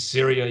when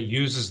Syria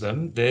uses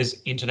them,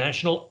 there's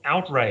international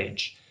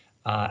outrage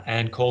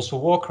and calls for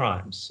war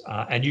crimes.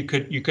 And you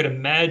could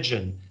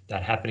imagine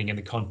that happening in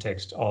the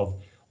context of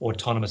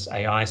autonomous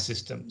AI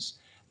systems.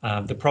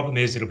 The problem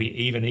is it'll be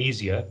even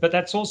easier, but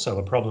that's also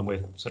a problem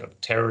with sort of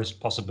terrorist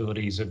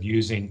possibilities of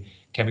using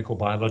chemical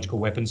biological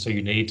weapons. So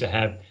you need to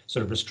have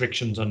sort of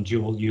restrictions on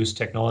dual use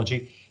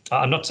technology.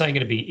 I'm not saying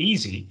it'll be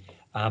easy,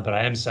 but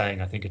I am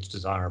saying I think it's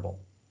desirable.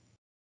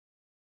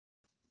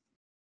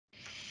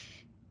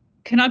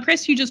 Can I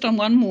press you just on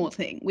one more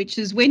thing, which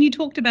is when you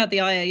talked about the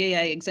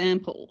IAEA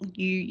example,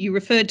 you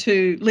referred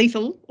to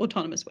lethal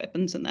autonomous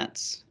weapons, and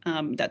that's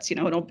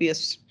an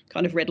obvious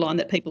kind of red line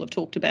that people have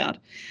talked about.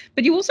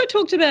 But you also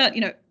talked about,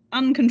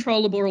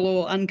 uncontrollable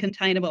or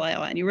uncontainable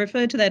AI, and you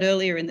referred to that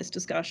earlier in this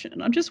discussion.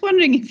 And I'm just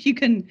wondering if you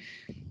can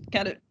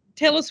kind of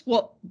tell us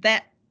what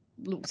that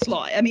looks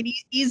like. I mean,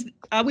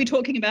 are we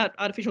talking about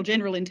artificial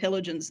general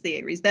intelligence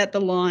there? Is that the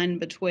line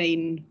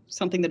between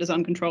something that is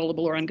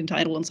uncontrollable or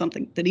uncontainable and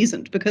something that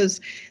isn't? Because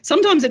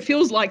sometimes it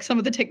feels like some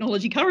of the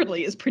technology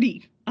currently is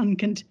pretty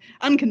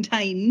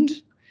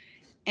uncontained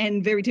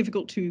and very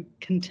difficult to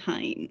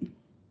contain.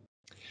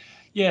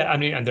 Yeah, I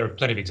mean, and there are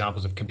plenty of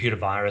examples of computer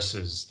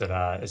viruses that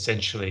are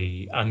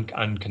essentially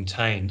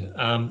uncontained.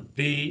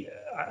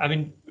 I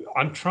mean,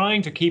 I'm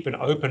trying to keep an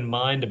open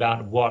mind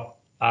about what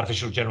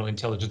artificial general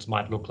intelligence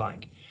might look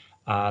like,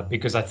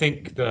 because I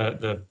think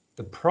the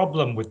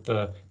problem with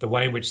the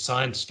way in which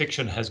science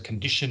fiction has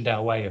conditioned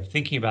our way of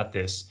thinking about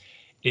this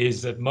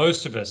is that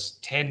most of us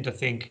tend to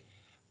think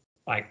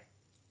like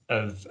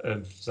of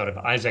sort of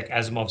Isaac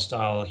Asimov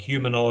style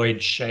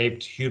humanoid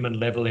shaped human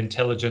level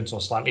intelligence,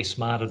 or slightly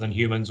smarter than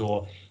humans,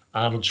 or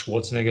Arnold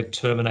Schwarzenegger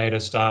Terminator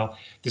style,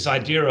 this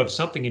idea of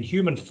something in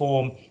human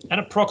form and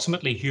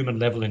approximately human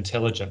level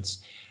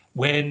intelligence,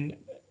 when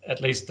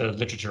at least the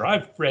literature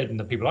I've read and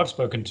the people I've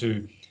spoken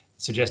to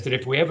suggest that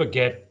if we ever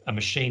get a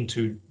machine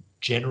to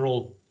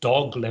general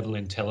dog level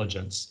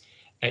intelligence,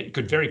 it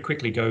could very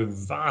quickly go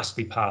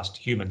vastly past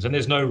humans. And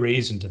there's no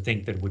reason to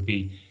think that it would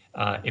be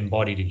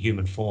embodied in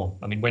human form.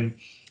 I mean, when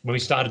we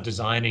started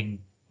designing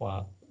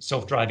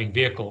self-driving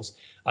vehicles,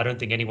 I don't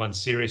think anyone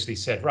seriously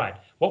said, right,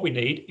 what we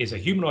need is a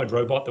humanoid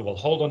robot that will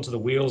hold onto the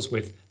wheels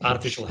with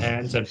artificial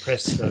hands and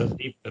press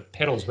the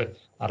pedals with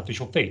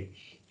artificial feet.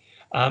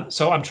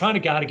 So I'm trying to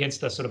guard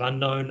against the sort of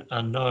unknown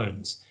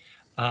unknowns.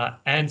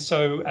 And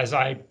so, as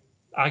I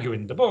argue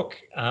in the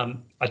book,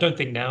 I don't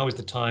think now is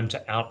the time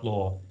to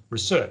outlaw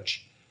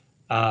research.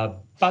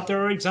 But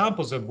there are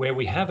examples of where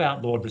we have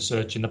outlawed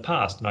research in the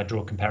past, and I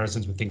draw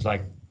comparisons with things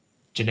like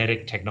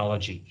genetic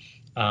technology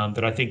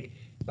that I think,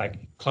 like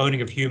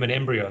cloning of human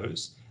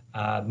embryos,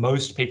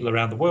 most people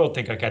around the world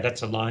think, okay,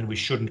 that's a line we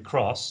shouldn't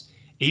cross,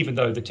 even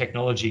though the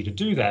technology to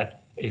do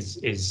that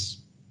is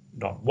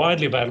not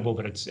widely available,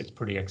 but it's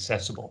pretty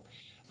accessible.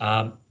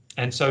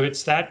 And so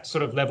it's that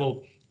sort of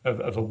level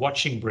of a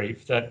watching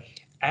brief that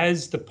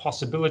as the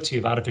possibility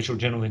of artificial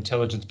general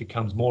intelligence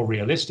becomes more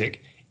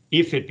realistic,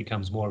 if it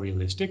becomes more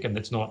realistic, and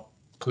it's not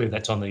clear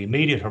that's on the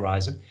immediate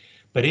horizon,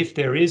 but if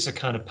there is a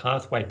kind of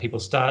pathway people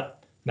start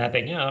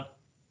mapping out,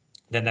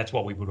 then that's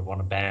what we would want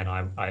to ban,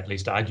 I at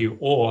least argue,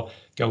 or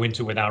go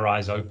into with our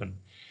eyes open.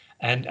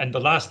 And the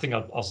last thing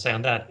I'll say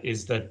on that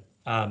is that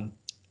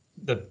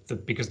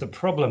because the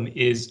problem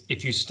is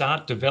if you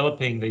start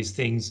developing these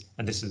things,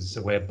 and this is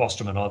where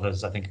Bostrom and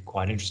others I think are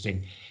quite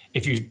interesting,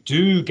 if you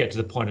do get to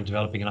the point of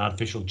developing an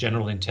artificial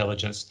general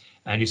intelligence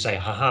and you say,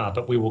 haha,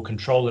 but we will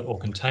control it or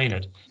contain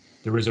it,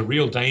 there is a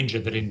real danger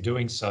that in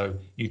doing so,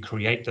 you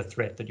create the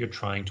threat that you're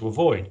trying to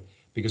avoid.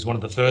 Because one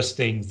of the first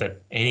things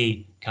that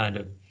any kind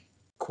of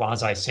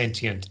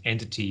quasi-sentient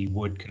entity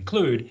would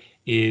conclude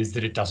is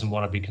that it doesn't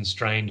want to be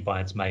constrained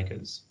by its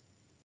makers.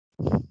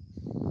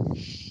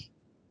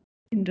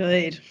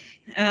 Indeed.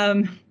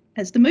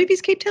 As the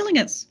movies keep telling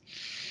us.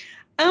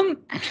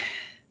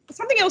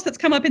 Something else that's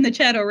come up in the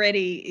chat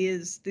already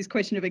is this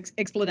question of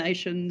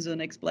explanations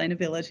and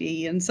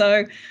explainability. And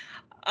so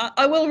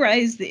I will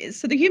raise this.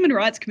 So the Human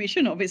Rights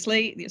Commission,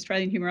 obviously, the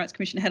Australian Human Rights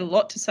Commission had a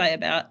lot to say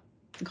about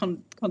the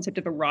concept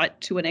of a right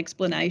to an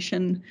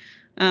explanation.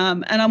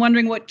 And I'm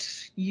wondering what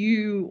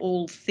you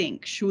all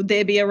think. Should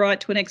there be a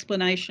right to an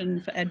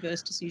explanation for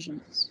adverse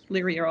decisions?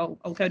 Lyria,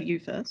 I'll go to you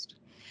first.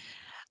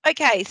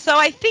 Okay, so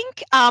I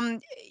think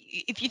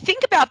if you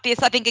think about this,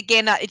 I think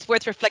again it's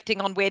worth reflecting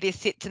on where this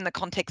sits in the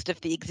context of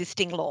the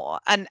existing law,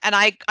 and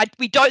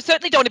we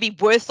certainly don't want to be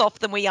worse off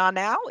than we are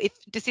now. If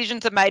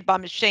decisions are made by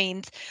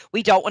machines,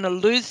 we don't want to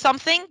lose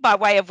something by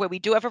way of where we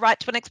do have a right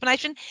to an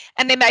explanation,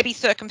 and there may be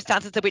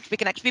circumstances in which we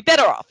can actually be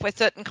better off, where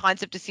certain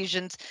kinds of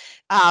decisions,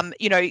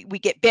 we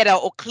get better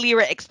or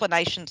clearer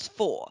explanations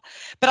for.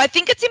 But I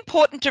think it's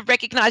important to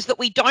recognise that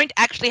we don't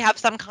actually have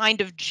some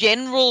kind of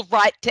general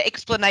right to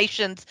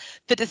explanations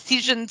for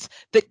decisions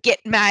that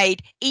get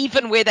made,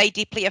 even where they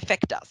deeply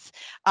affect us.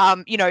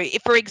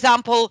 If, for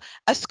example,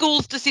 a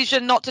school's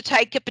decision not to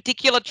take a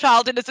particular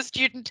child in as a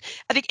student,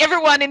 I think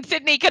everyone in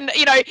Sydney can,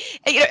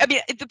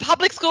 the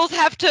public schools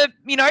have to,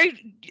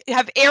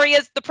 have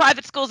areas, the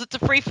private schools, it's a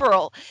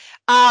free-for-all.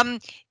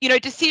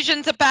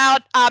 Decisions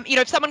about,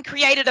 if someone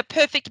created a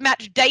perfect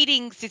match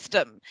dating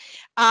system,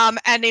 there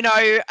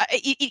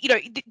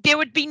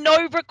would be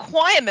no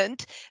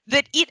requirement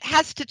that it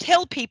has to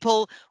tell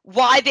people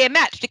why they're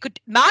matched. It could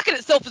market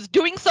itself as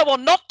doing so or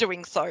not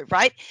doing so,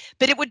 right?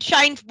 But it would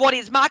change what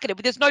is marketed.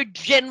 But there's no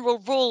general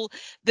rule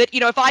that,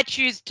 if I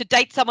choose to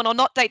date someone or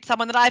not date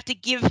someone, that I have to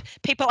give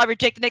people I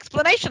reject an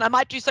explanation. I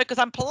might do so because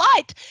I'm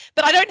polite,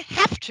 but I don't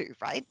have to,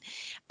 right?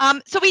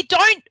 So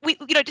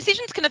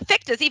decisions can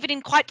affect us even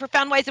in quite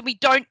profound ways, and we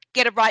don't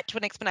get a right to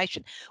an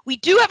explanation. We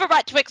do have a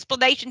right to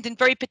explanations in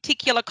very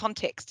particular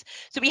contexts.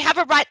 So we have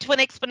a right to an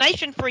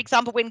explanation, for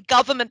example, when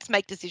governments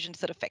make decisions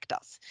that affect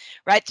us,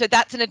 right? So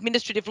that's an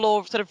administrative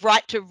law sort of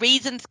right to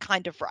reasons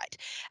kind of right.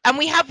 And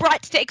we have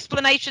rights to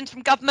explanations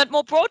from government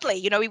more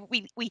broadly.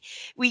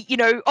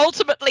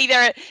 Ultimately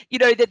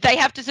that they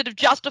have to sort of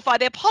justify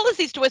their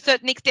policies to a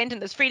certain extent,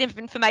 and there's freedom of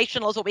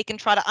information laws, or we can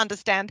try to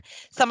understand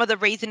some of the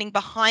reasoning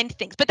behind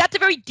things. But that's a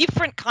very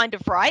different kind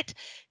of right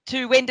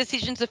to when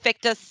decisions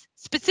affect us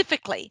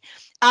specifically.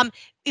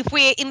 If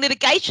we're in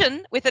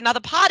litigation with another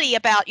party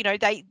about,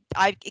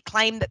 I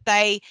claim that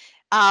they,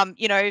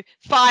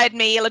 fired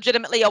me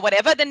illegitimately or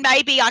whatever, then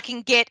maybe I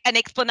can get an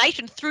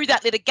explanation through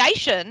that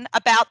litigation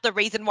about the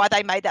reason why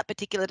they made that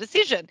particular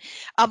decision,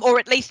 or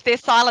at least their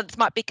silence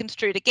might be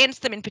construed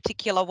against them in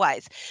particular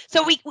ways.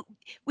 So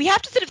we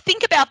have to sort of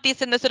think about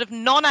this in the sort of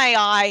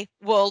non-AI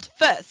world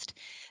first.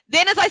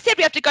 Then, as I said,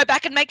 we have to go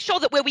back and make sure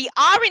that where we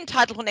are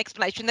entitled to an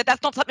explanation,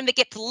 that's not something that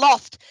gets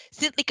lost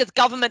simply because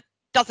government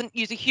doesn't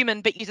use a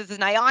human but uses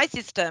an AI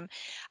system.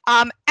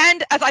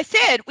 And as I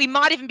said, we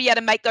might even be able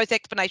to make those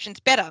explanations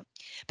better.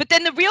 But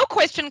then the real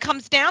question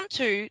comes down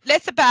to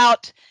less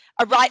about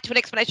a right to an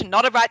explanation,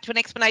 not a right to an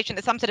explanation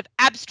as some sort of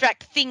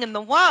abstract thing in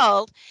the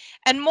world,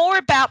 and more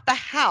about the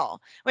how.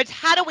 Which,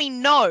 how do we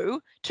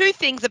know two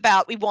things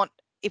about we want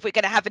if we're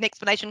going to have an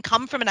explanation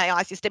come from an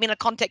AI system in a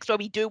context where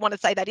we do want to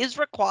say that is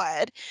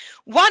required.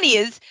 One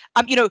is,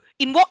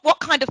 in what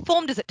kind of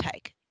form does it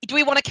take? Do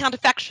we want a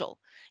counterfactual?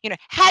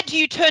 Had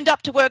you turned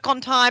up to work on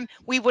time,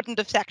 we wouldn't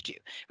have sacked you,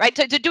 right?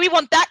 So do we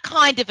want that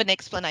kind of an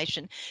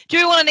explanation? Do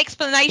we want an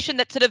explanation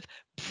that's sort of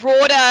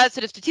broader,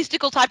 sort of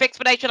statistical type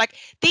explanation, like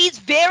these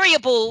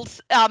variables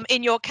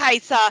in your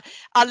case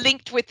are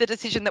linked with the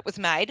decision that was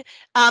made?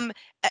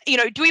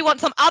 Do we want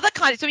some other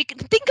kind of, so we can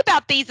think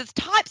about these as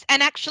types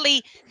and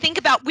actually think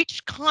about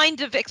which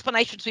kind of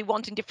explanations we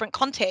want in different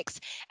contexts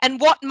and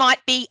what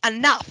might be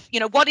enough,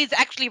 what is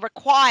actually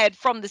required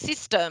from the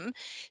system,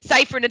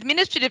 say for an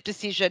administrative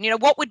decision,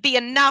 what would be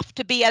enough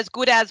to be as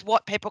good as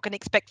what people can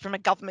expect from a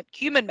government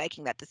human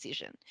making that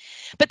decision.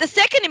 But the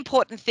second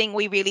important thing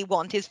we really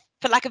want is,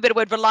 for lack of a better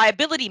word,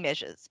 reliability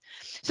measures.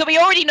 So we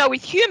already know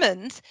with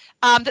humans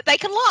that they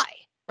can lie,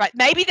 right?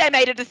 Maybe they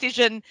made a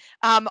decision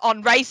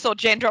on race or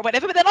gender or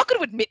whatever, but they're not going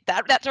to admit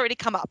that. That's already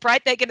come up,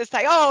 right? They're going to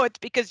say, oh, it's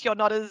because you're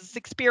not as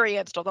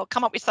experienced, or they'll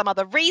come up with some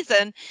other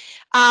reason.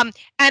 And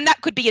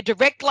that could be a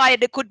direct lie,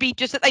 and it could be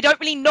just that they don't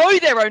really know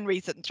their own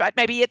reasons, right?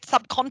 Maybe it's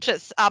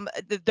subconscious,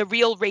 the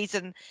real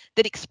reason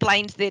that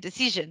explains their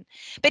decision.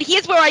 But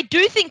here's where I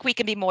do think we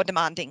can be more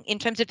demanding in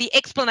terms of the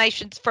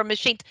explanations from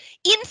machines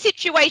in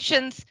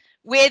situations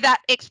where that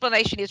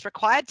explanation is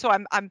required. So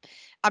I'm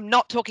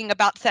not talking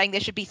about saying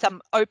there should be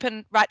some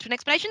open right to an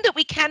explanation, that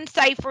we can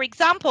say, for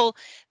example,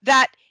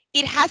 that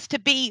it has to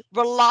be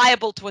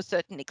reliable to a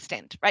certain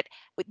extent, right?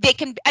 There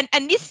can,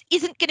 and this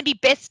isn't going to be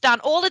best done,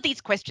 all of these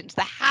questions,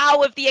 the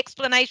how of the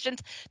explanations,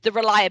 the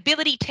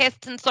reliability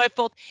tests and so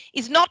forth,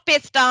 is not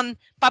best done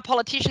by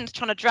politicians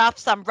trying to draft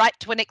some right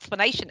to an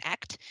explanation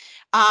act.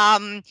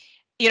 And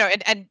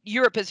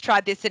Europe has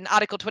tried this in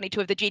Article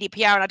 22 of the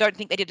GDPR, and I don't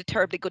think they did a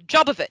terribly good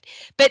job of it.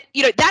 But,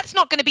 that's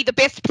not going to be the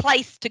best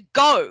place to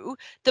go.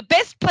 The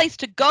best place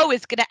to go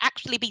is going to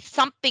actually be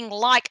something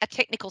like a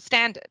technical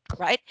standard,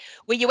 right?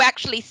 Where you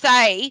actually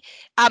say,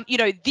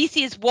 this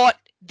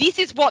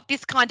is what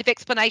this kind of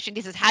explanation,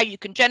 this is how you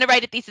can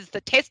generate it, this is the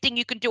testing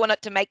you can do on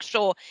it to make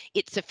sure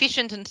it's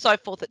sufficient and so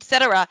forth,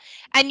 etc.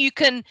 And you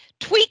can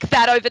tweak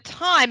that over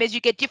time as you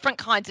get different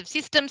kinds of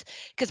systems,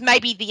 because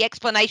maybe the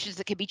explanations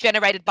that can be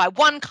generated by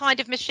one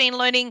kind of machine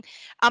learning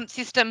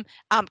system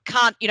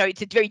can't,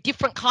 it's a very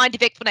different kind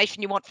of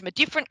explanation you want from a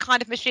different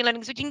kind of machine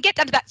learning. So you can get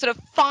down to that sort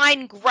of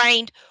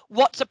fine-grained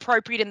what's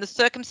appropriate in the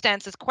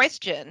circumstances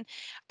question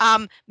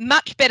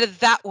much better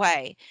that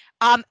way.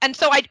 And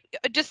so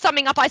just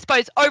summing up, I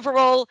suppose,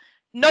 overall,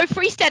 no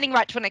freestanding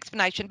right to an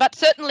explanation, but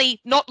certainly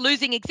not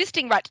losing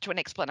existing rights to an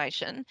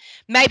explanation,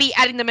 maybe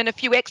adding them in a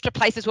few extra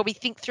places where we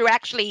think through,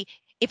 actually,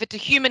 if it's a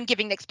human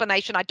giving the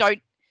explanation,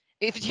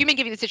 if it's a human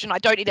giving the decision, I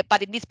don't need it,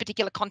 but in this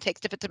particular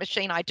context, if it's a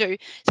machine, I do. So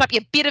it might be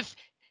a bit of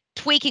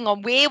tweaking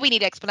on where we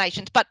need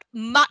explanations, but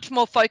much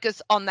more focus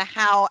on the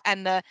how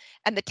and the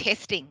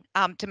testing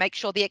to make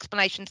sure the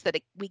explanations that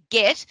we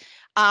get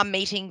are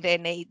meeting their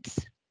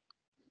needs.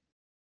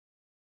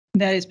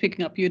 That is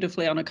picking up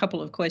beautifully on a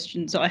couple of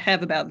questions I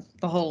have about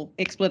the whole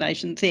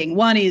explanation thing.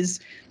 One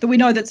is that we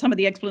know that some of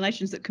the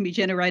explanations that can be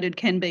generated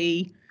can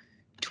be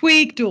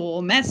tweaked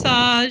or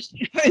massaged.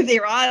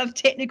 There are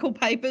technical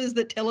papers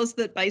that tell us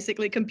that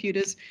basically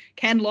computers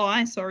can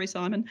lie. Sorry,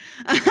 Simon.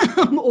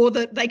 Or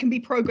that they can be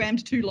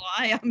programmed to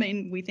lie. I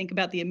mean, we think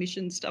about the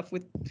emissions stuff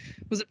with,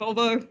 was it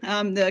Volvo?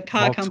 The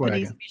car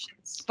company's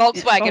emissions.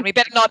 Volkswagen. Yeah, we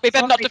better not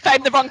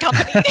defame the wrong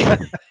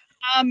company.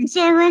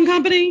 So wrong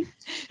company.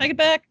 Take it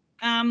back.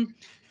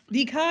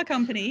 The car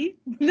company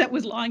that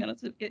was lying on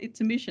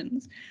its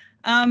emissions.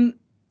 I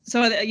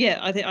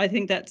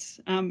think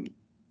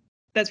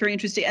that's very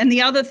interesting. And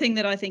the other thing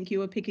that I think you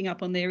were picking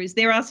up on there is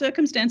there are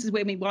circumstances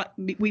where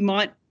we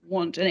might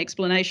want an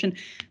explanation,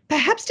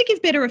 perhaps to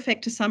give better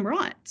effect to some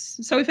rights.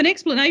 So if an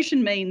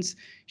explanation means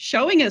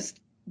showing us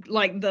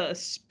like the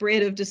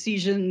spread of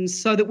decisions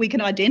so that we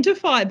can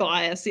identify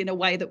bias in a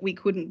way that we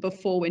couldn't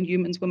before when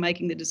humans were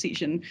making the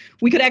decision,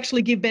 we could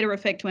actually give better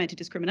effect to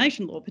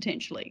anti-discrimination law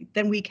potentially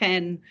than we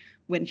can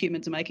when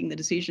humans are making the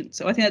decision.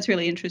 So I think that's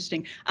really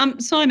interesting.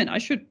 Simon, I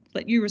should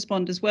let you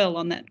respond as well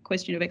on that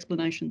question of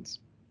explanations.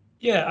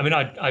 Yeah, I mean,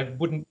 I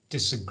wouldn't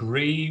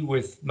disagree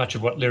with much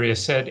of what Lyria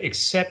said,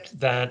 except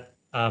that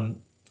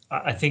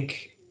I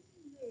think,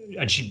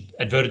 and she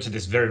adverted to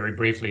this very, very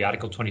briefly,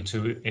 Article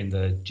 22 in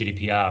the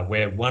GDPR,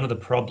 where one of the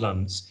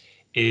problems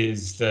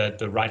is that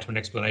the right to an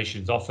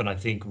explanation is often, I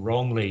think,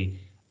 wrongly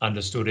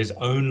understood as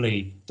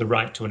only the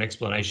right to an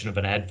explanation of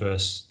an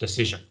adverse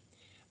decision,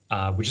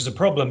 which is a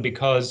problem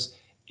because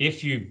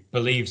if you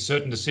believe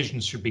certain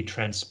decisions should be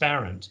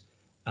transparent,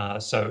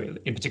 so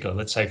in particular,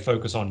 let's say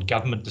focus on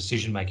government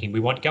decision making. We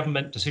want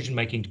government decision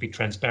making to be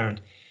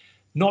transparent,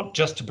 not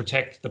just to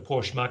protect the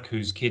poor schmuck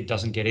whose kid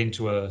doesn't get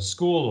into a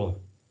school or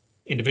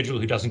individual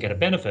who doesn't get a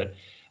benefit,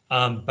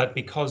 but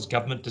because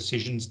government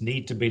decisions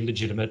need to be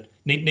legitimate,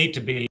 need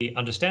to be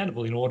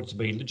understandable in order to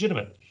be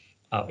legitimate,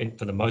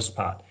 for the most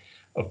part,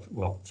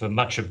 for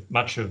much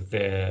of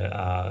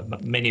their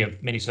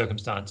many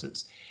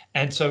circumstances.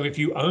 And so if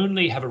you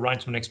only have a right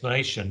to an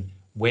explanation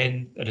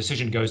when a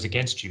decision goes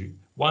against you.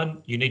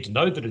 One, you need to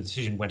know that a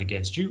decision went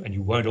against you, and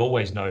you won't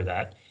always know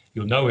that.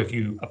 You'll know if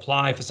you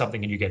apply for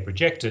something and you get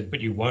rejected, but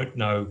you won't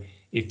know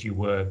if you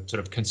were sort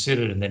of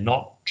considered and then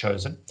not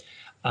chosen.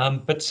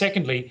 But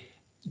secondly,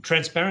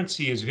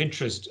 transparency is of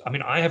interest. I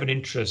mean, I have an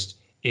interest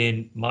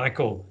in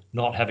Michael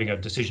not having a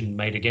decision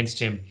made against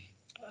him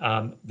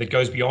that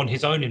goes beyond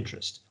his own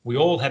interest. We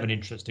all have an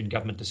interest in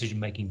government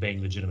decision-making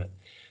being legitimate.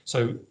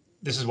 So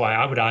this is why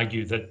I would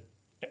argue that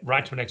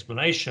right to an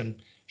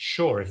explanation,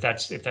 sure, if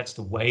that's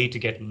the way to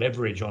get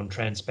leverage on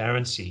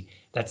transparency,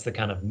 that's the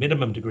kind of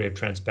minimum degree of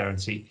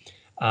transparency.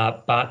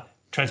 But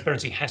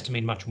transparency has to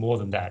mean much more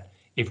than that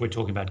if we're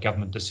talking about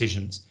government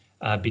decisions,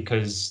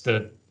 because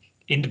the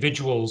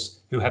individuals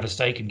who have a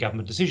stake in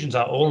government decisions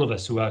are all of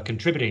us who are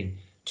contributing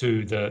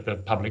to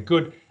the public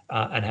good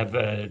and have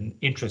an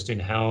interest in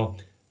how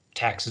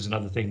taxes and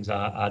other things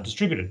are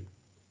distributed.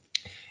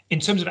 In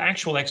terms of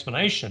actual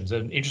explanations,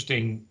 an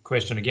interesting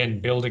question,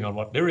 again, building on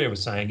what Lyria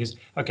was saying, is,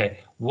 okay,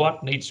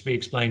 what needs to be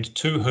explained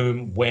to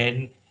whom,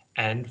 when,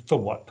 and for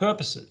what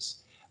purposes?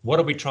 What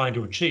are we trying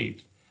to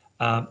achieve?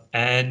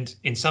 And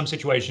in some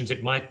situations,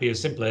 it might be as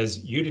simple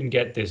as you didn't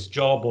get this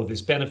job or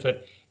this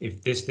benefit.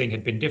 If this thing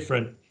had been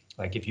different,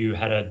 like if you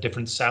had a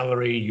different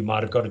salary, you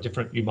might have got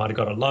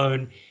a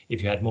loan.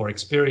 If you had more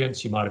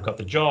experience, you might have got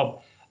the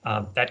job.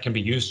 That can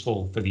be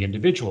useful for the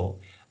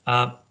individual.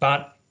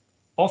 But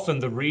often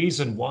the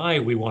reason why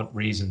we want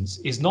reasons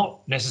is not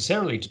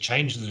necessarily to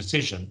change the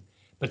decision,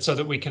 but so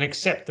that we can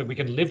accept that we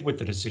can live with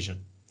the decision.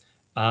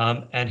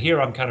 And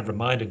here I'm kind of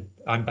reminded,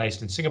 I'm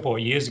based in Singapore.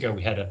 Years ago,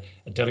 we had a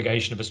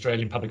delegation of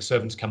Australian public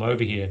servants come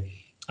over here.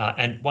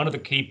 And one of the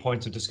key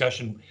points of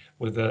discussion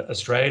with the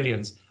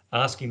Australians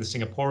asking the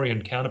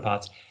Singaporean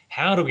counterparts,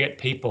 how do we get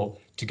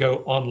people to go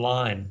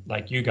online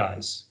like you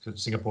guys?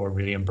 Because Singapore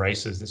really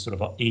embraces this sort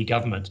of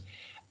e-government.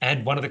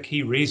 And one of the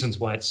key reasons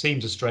why it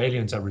seems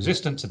Australians are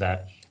resistant to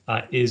that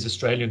is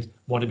Australians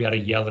want to be able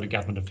to yell at a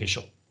government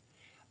official.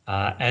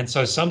 And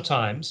so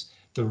sometimes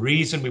the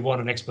reason we want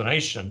an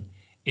explanation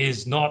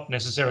is not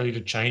necessarily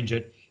to change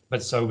it,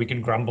 but so we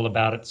can grumble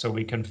about it, so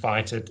we can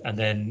fight it, and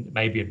then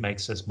maybe it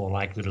makes us more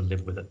likely to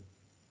live with it.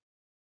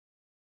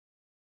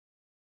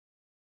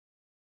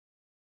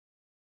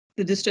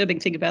 The disturbing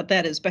thing about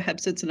that is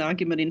perhaps it's an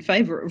argument in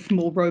favour of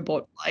more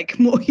robot-like,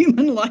 more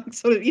human-like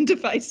sort of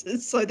interfaces,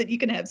 so that you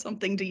can have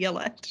something to yell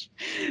at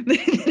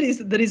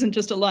that isn't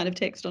just a line of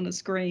text on a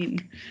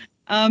screen.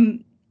 I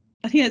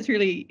think that's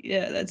really,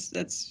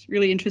 that's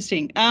really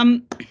interesting.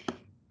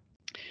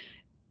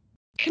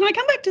 Can I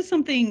come back to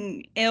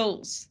something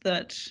else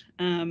that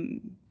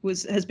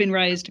has been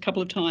raised a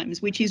couple of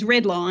times, which is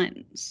red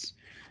lines?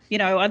 You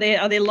know, are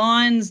there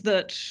lines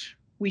that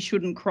we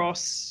shouldn't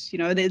cross? You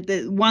know,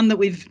 the one that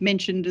we've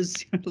mentioned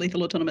is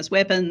lethal autonomous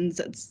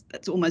weapons.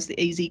 That's almost the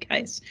easy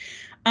case.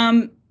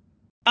 Are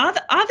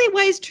there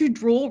ways to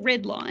draw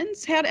red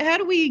lines? How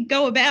do we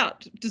go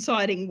about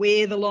deciding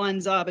where the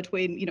lines are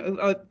between, you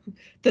know,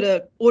 that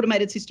an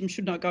automated system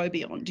should not go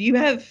beyond? Do you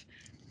have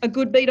a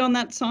good beat on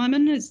that,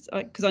 Simon?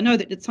 Because I know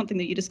that it's something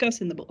that you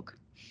discuss in the book.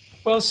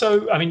 Well,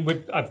 so, I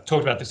mean, I've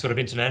talked about this sort of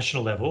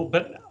international level,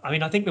 but I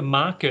mean, I think the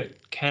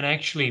market can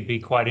actually be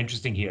quite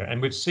interesting here.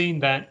 And we've seen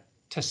that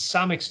to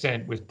some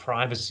extent with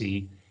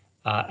privacy,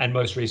 and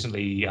most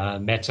recently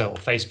Meta or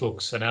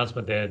Facebook's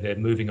announcement they're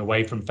moving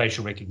away from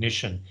facial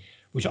recognition,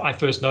 which I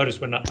first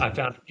noticed when I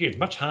found it's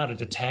much harder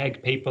to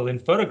tag people in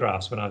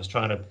photographs when I was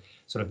trying to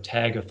sort of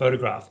tag a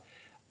photograph.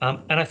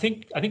 And I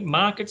think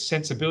market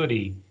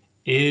sensibility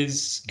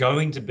is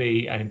going to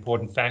be an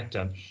important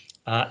factor.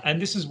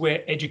 And this is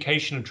where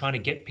education and trying to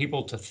get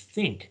people to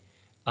think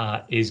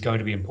is going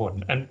to be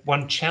important. And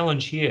one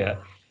challenge here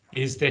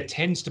is there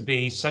tends to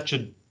be such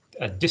a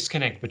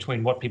disconnect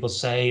between what people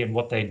say and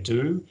what they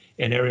do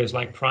in areas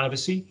like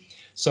privacy.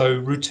 So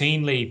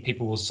routinely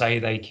people will say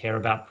they care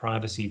about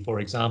privacy, for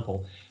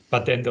example,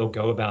 but then they'll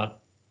go about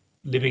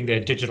living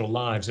their digital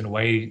lives in a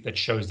way that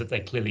shows that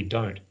they clearly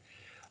don't.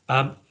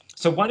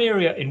 So one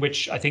area in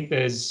which I think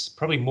there's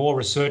probably more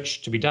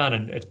research to be done,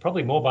 and it's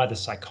probably more by the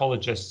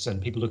psychologists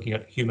and people looking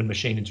at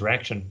human-machine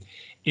interaction,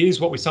 is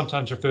what we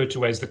sometimes refer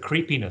to as the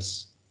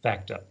creepiness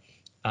factor.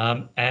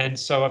 And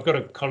so I've got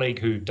a colleague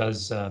who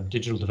does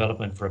digital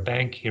development for a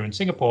bank here in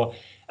Singapore,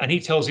 and he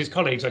tells his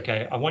colleagues,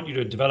 okay, I want you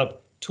to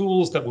develop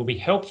tools that will be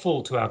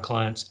helpful to our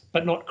clients,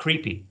 but not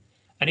creepy.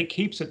 And it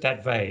keeps it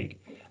that vague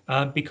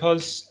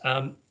because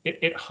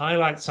it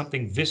highlights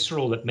something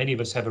visceral that many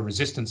of us have a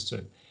resistance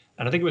to.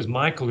 And I think it was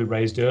Michael who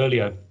raised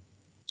earlier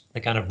the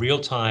kind of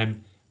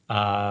real-time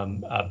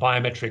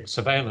biometric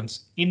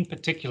surveillance, in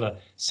particular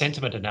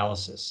sentiment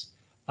analysis,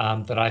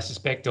 that I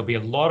suspect there'll be a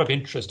lot of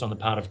interest on the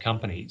part of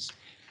companies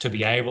to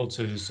be able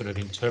to sort of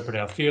interpret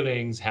our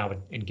feelings, how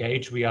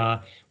engaged we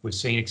are. We've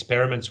seen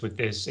experiments with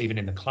this even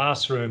in the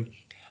classroom,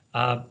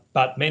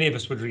 but many of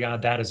us would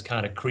regard that as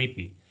kind of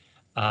creepy.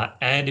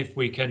 And if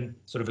we can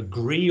sort of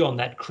agree on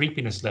that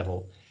creepiness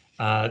level,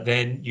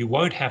 then you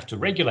won't have to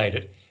regulate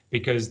it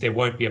because there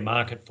won't be a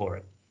market for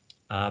it.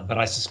 But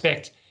I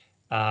suspect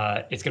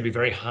it's going to be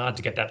very hard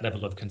to get that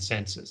level of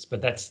consensus.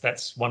 But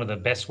that's one of the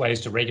best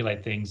ways to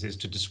regulate things, is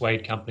to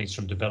dissuade companies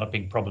from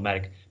developing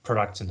problematic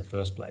products in the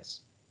first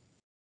place.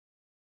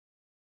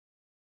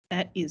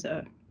 That is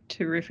a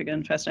terrific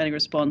and fascinating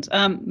response.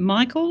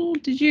 Michael, or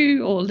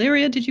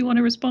Lyria, did you want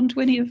to respond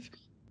to any of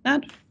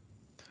that?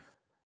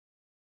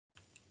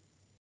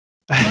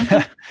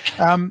 I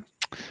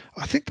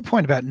think the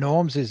point about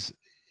norms is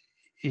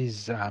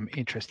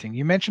interesting.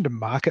 You mentioned a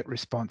market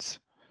response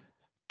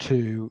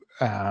to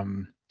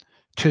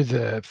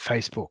the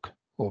Facebook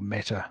or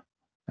Meta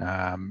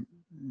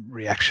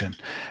reaction.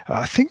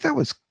 I think that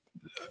was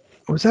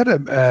that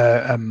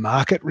a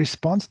market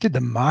response? Did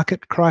the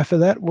market cry for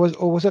that?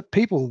 Or was it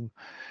people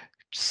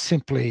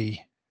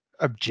simply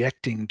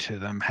objecting to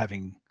them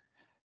having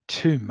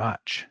too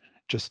much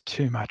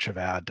of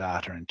our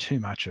data and too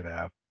much of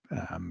our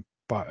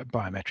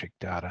biometric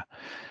data?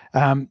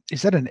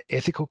 Is that an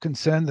ethical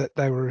concern that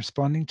they were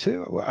responding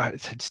to? Well,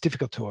 it's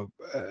difficult to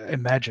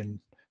imagine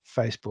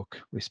Facebook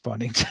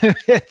responding to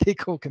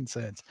ethical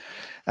concerns,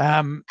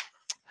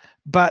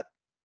 but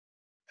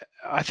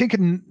I think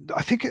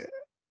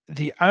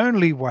the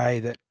only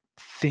way that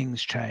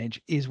things change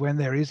is when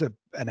there is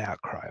an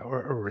outcry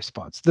or a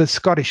response. The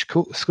Scottish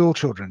school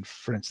children,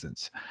 for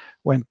instance,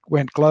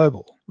 went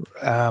global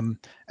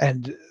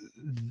and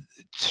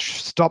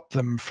stopped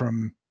them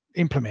from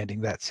implementing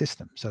that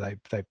system. So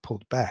they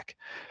pulled back.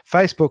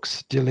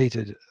 Facebook's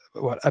deleted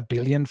 1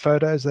 billion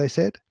photos, they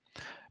said,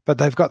 but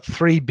they've got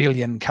 3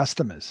 billion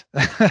customers.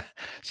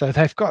 So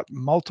they've got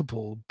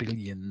multiple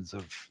billions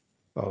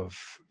of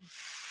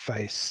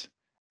face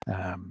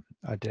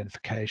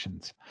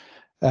identifications.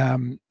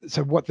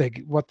 So what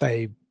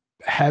they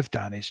have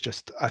done is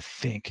just, I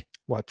think,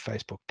 what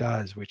Facebook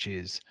does, which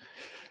is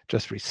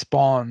just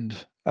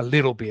respond a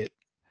little bit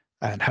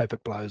and hope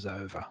it blows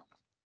over,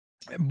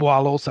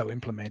 while also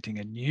implementing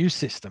a new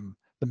system,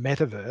 the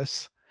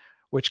metaverse,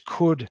 which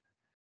could,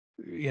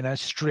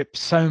 strip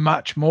so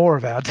much more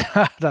of our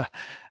data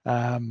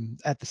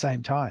at the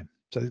same time.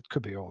 So it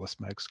could be all a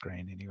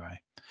smokescreen anyway.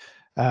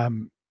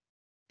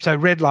 So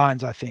red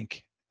lines, I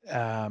think,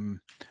 are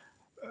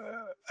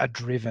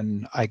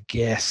driven, I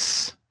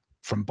guess,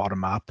 from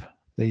bottom up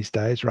these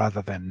days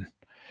rather than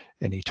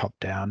any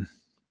top-down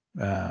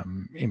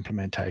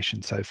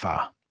implementation so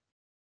far.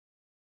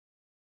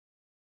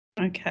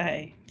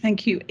 Okay,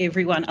 thank you,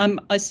 everyone.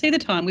 I see the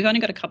time. We've only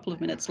got a couple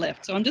of minutes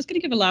left, so I'm just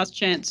going to give a last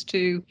chance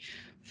to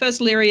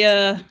first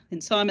Lyria, then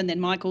Simon, then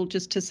Michael,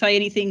 just to say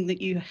anything that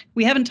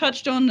we haven't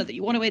touched on that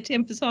you want to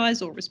emphasise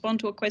or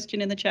respond to a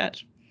question in the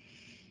chat.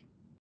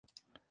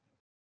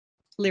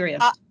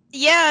 Lyria.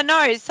 Yeah,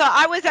 no. So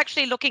I was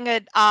actually looking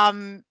at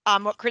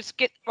what Chris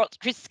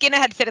Skinner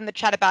had said in the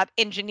chat about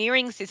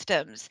engineering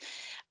systems.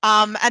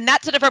 And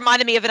that sort of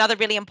reminded me of another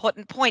really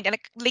important point, and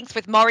it links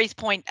with Maury's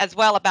point as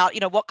well about,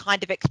 what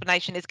kind of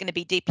explanation is going to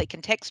be deeply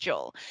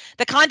contextual.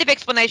 The kind of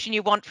explanation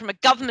you want from a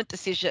government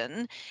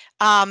decision,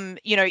 how,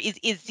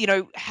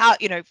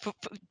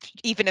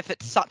 even if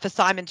it's for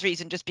Simon's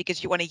reason, just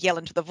because you want to yell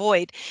into the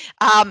void,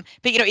 but,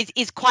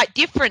 is quite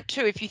different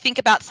too. If you think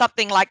about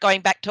something like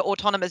going back to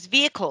autonomous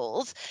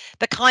vehicles,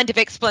 the kind of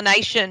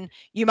explanation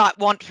you might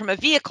want from a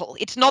vehicle.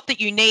 It's not that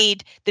you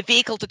need the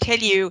vehicle to tell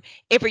you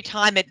every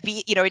time it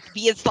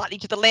veers slightly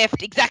to the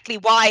left exactly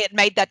why it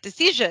made that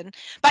decision,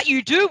 but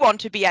you do want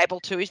to be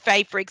able to,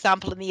 say, for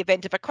example, in the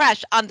event of a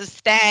crash,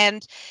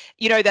 understand,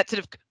 that sort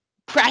of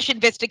crash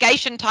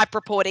investigation type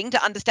reporting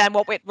to understand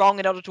what went wrong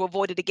in order to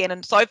avoid it again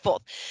and so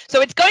forth. So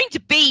it's going to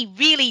be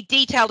really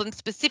detailed and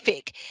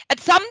specific.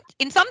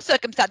 In some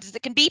circumstances,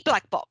 it can be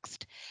black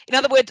boxed. In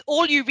other words,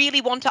 all you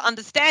really want to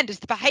understand is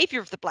the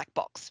behavior of the black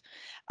box.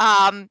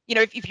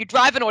 If you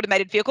drive an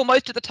automated vehicle,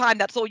 most of the time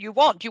that's all you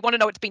want. You want to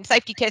know it's been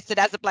safety tested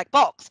as a black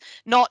box,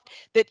 not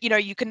that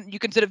you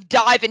can sort of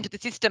dive into the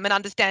system and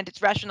understand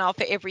its rationale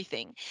for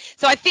everything.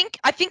 So I think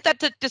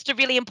that's just a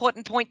really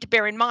important point to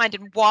bear in mind,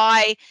 and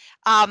why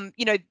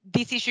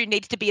this issue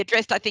needs to be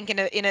addressed, I think, in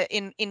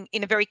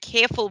a very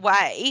careful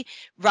way,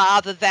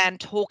 rather than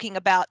talking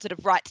about sort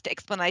of rights to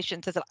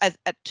explanations as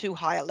at too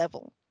high a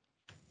level.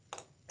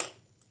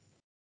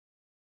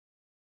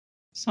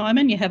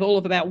 Simon, you have all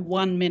of about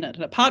 1 minute.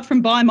 And apart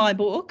from buy my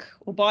book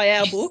or buy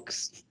our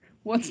books,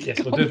 what's the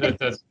comment?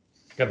 We'll do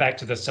go back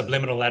to the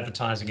subliminal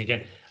advertising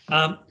again.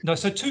 No,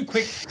 so 2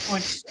 quick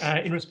points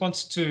in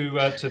response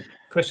to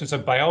questions. So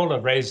Viola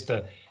raised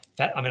that.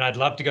 I'd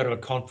love to go to a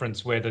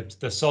conference where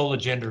the sole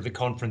agenda of the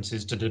conference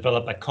is to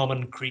develop a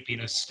common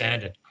creepiness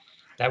standard.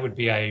 That would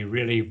be a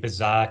really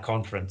bizarre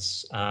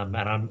conference, and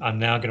I'm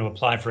now going to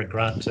apply for a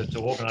grant to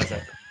organise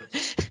that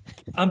conference.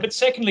 But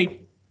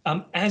secondly,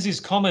 as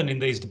is common in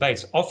these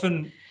debates,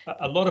 often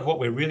a lot of what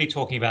we're really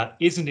talking about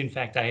isn't in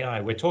fact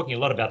AI. We're talking a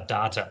lot about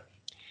data.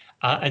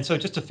 And so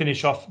just to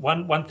finish off,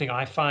 one thing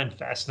I find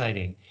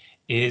fascinating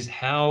is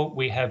how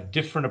we have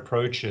different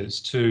approaches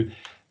to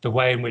the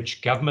way in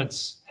which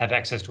governments have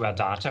access to our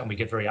data, and we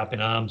get very up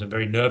in arms and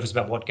very nervous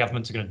about what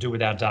governments are going to do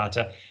with our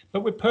data.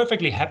 But we're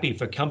perfectly happy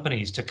for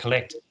companies to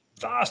collect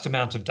vast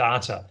amounts of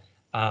data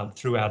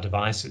through our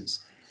devices.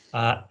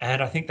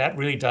 And I think that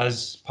really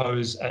does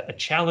pose a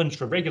challenge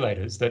for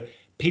regulators, that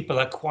people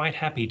are quite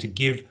happy to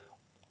give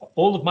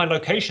all of my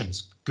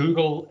locations.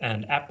 Google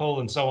and Apple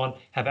and so on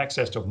have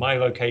access to my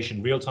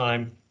location real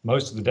time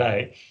most of the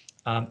day.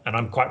 And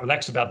I'm quite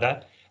relaxed about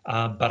that.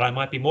 But I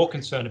might be more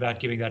concerned about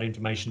giving that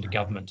information to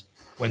government,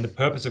 when the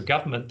purpose of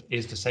government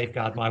is to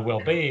safeguard my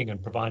well-being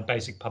and provide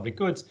basic public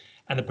goods,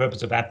 and the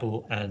purpose of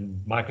Apple and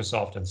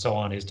Microsoft and so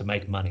on is to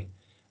make money.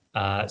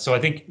 So I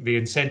think the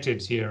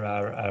incentives here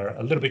are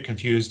a little bit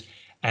confused.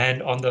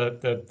 And on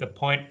the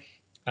point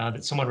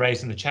that someone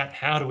raised in the chat,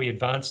 how do we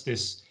advance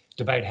this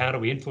debate? How do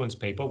we influence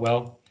people?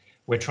 Well,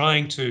 we're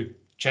trying to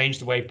change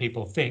the way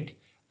people think.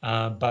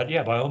 But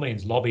yeah, by all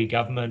means, lobby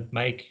government,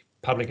 make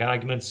public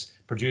arguments,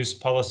 produce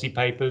policy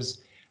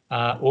papers,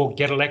 or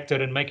get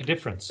elected and make a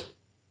difference.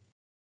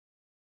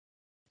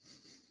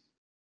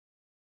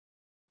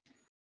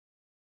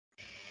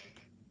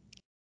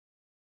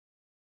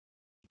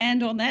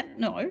 And on that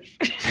note,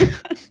 I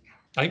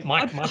think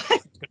Mike's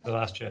got the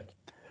last chat.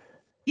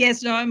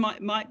 Yes, no,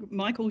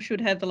 Michael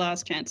should have the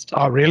last chance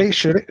to. Oh, really?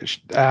 Should it?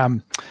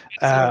 I'm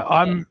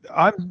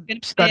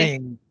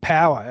studying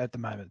power at the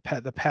moment,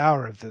 the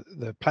power of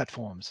the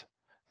platforms,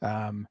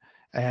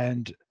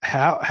 and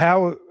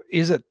how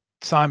is it,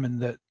 Simon,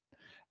 that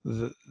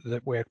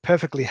we're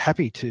perfectly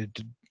happy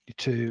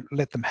to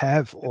let them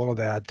have all of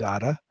our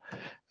data?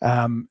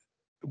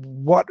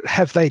 What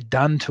have they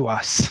done to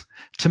us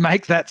to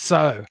make that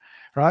so?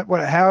 Right?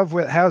 How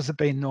has it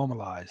been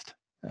normalized?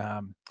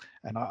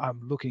 And I'm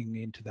looking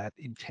into that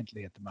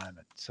intently at the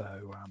moment.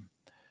 So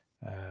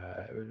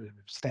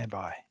stand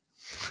by.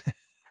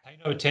 Pay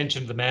no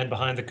attention to the man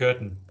behind the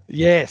curtain.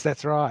 Yes,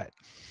 that's right.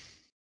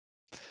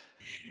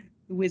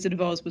 The Wizard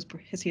of Oz was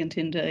prescient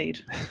indeed.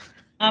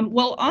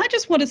 Well, I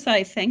just want to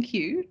say thank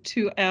you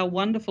to our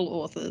wonderful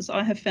authors.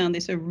 I have found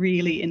this a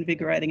really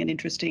invigorating and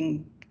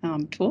interesting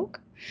talk.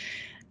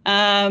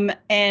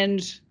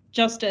 And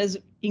just as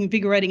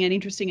invigorating and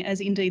interesting as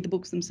indeed the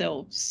books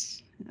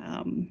themselves.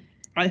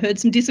 I heard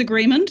some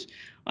disagreement.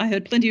 I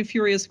heard plenty of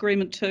furious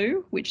agreement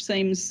too, which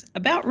seems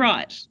about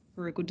right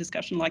for a good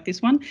discussion like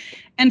this one.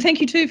 And thank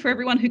you too for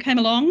everyone who came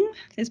along.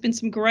 There's been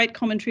some great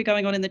commentary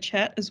going on in the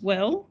chat as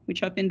well,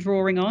 which I've been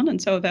drawing on,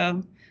 and so have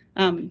our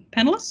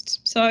panellists.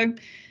 So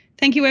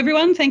thank you,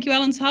 everyone. Thank you,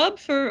 Allen's Hub,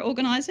 for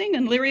organising,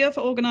 and Lyria for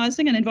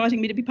organising and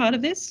inviting me to be part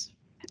of this.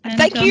 And,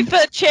 thank you for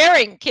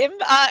chairing, Kim.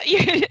 You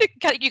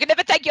can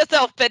never thank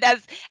yourself, but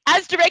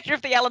as director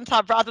of the Allen's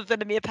Hub rather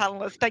than a mere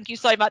panelist, thank you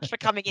so much for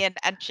coming in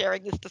and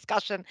sharing this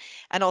discussion,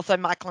 and also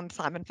Michael and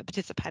Simon for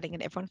participating,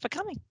 and everyone for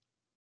coming.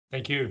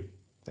 Thank you.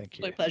 Thank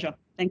you. My pleasure.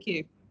 Thank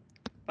you.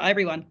 Bye,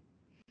 everyone.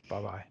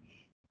 Bye-bye.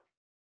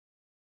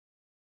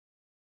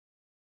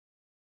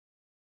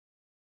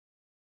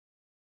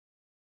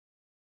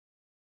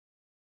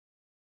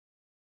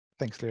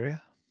 Thanks,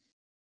 Lyria.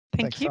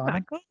 Thank you, Simon.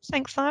 Michael.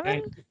 Thanks,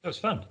 Simon. That was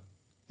fun.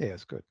 Yeah,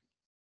 it's good.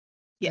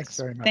 Yes. Thanks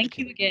very much. Thank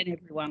you again,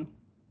 everyone.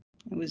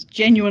 It was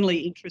genuinely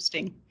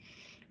interesting.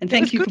 And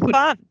thank you for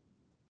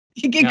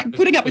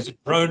putting up with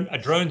a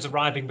drone's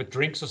arriving with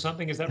drinks or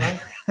something. Is that right?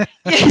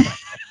 Yeah.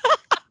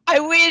 I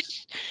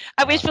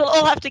wish we'll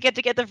all have to get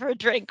together for a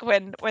drink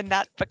when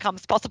that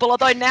becomes possible.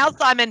 Although now,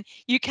 Simon,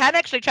 you can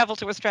actually travel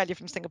to Australia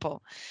from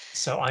Singapore.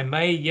 So I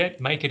may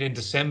yet make it in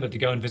December to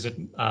go and visit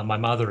my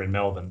mother in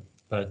Melbourne.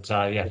 But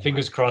yeah,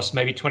 fingers crossed,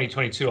 maybe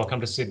 2022 I'll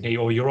come to Sydney,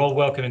 or you're all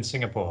welcome in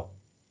Singapore.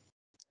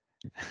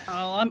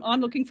 Oh,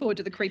 I'm looking forward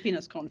to the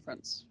creepiness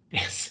conference.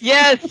 Yes.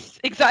 Yes,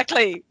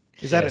 exactly.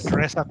 Is that a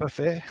dress-up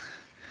affair?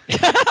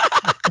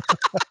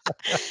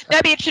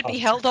 Maybe it should be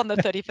held on the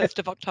 31st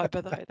of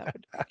October, though. That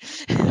would...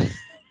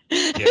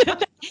 Yeah.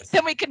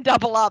 Then we can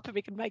double up and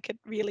we can make it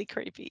really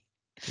creepy.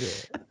 Yeah,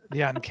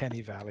 the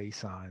uncanny valley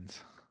signs.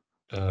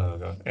 Oh,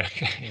 God.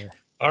 Okay. Yeah.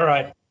 All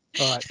right.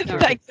 All right.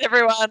 Thanks,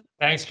 everyone.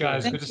 Thanks,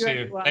 guys. Good to see you.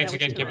 Everyone. Thanks That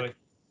was again, Kimberlee.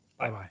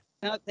 Bye-bye.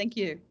 No, thank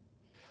you.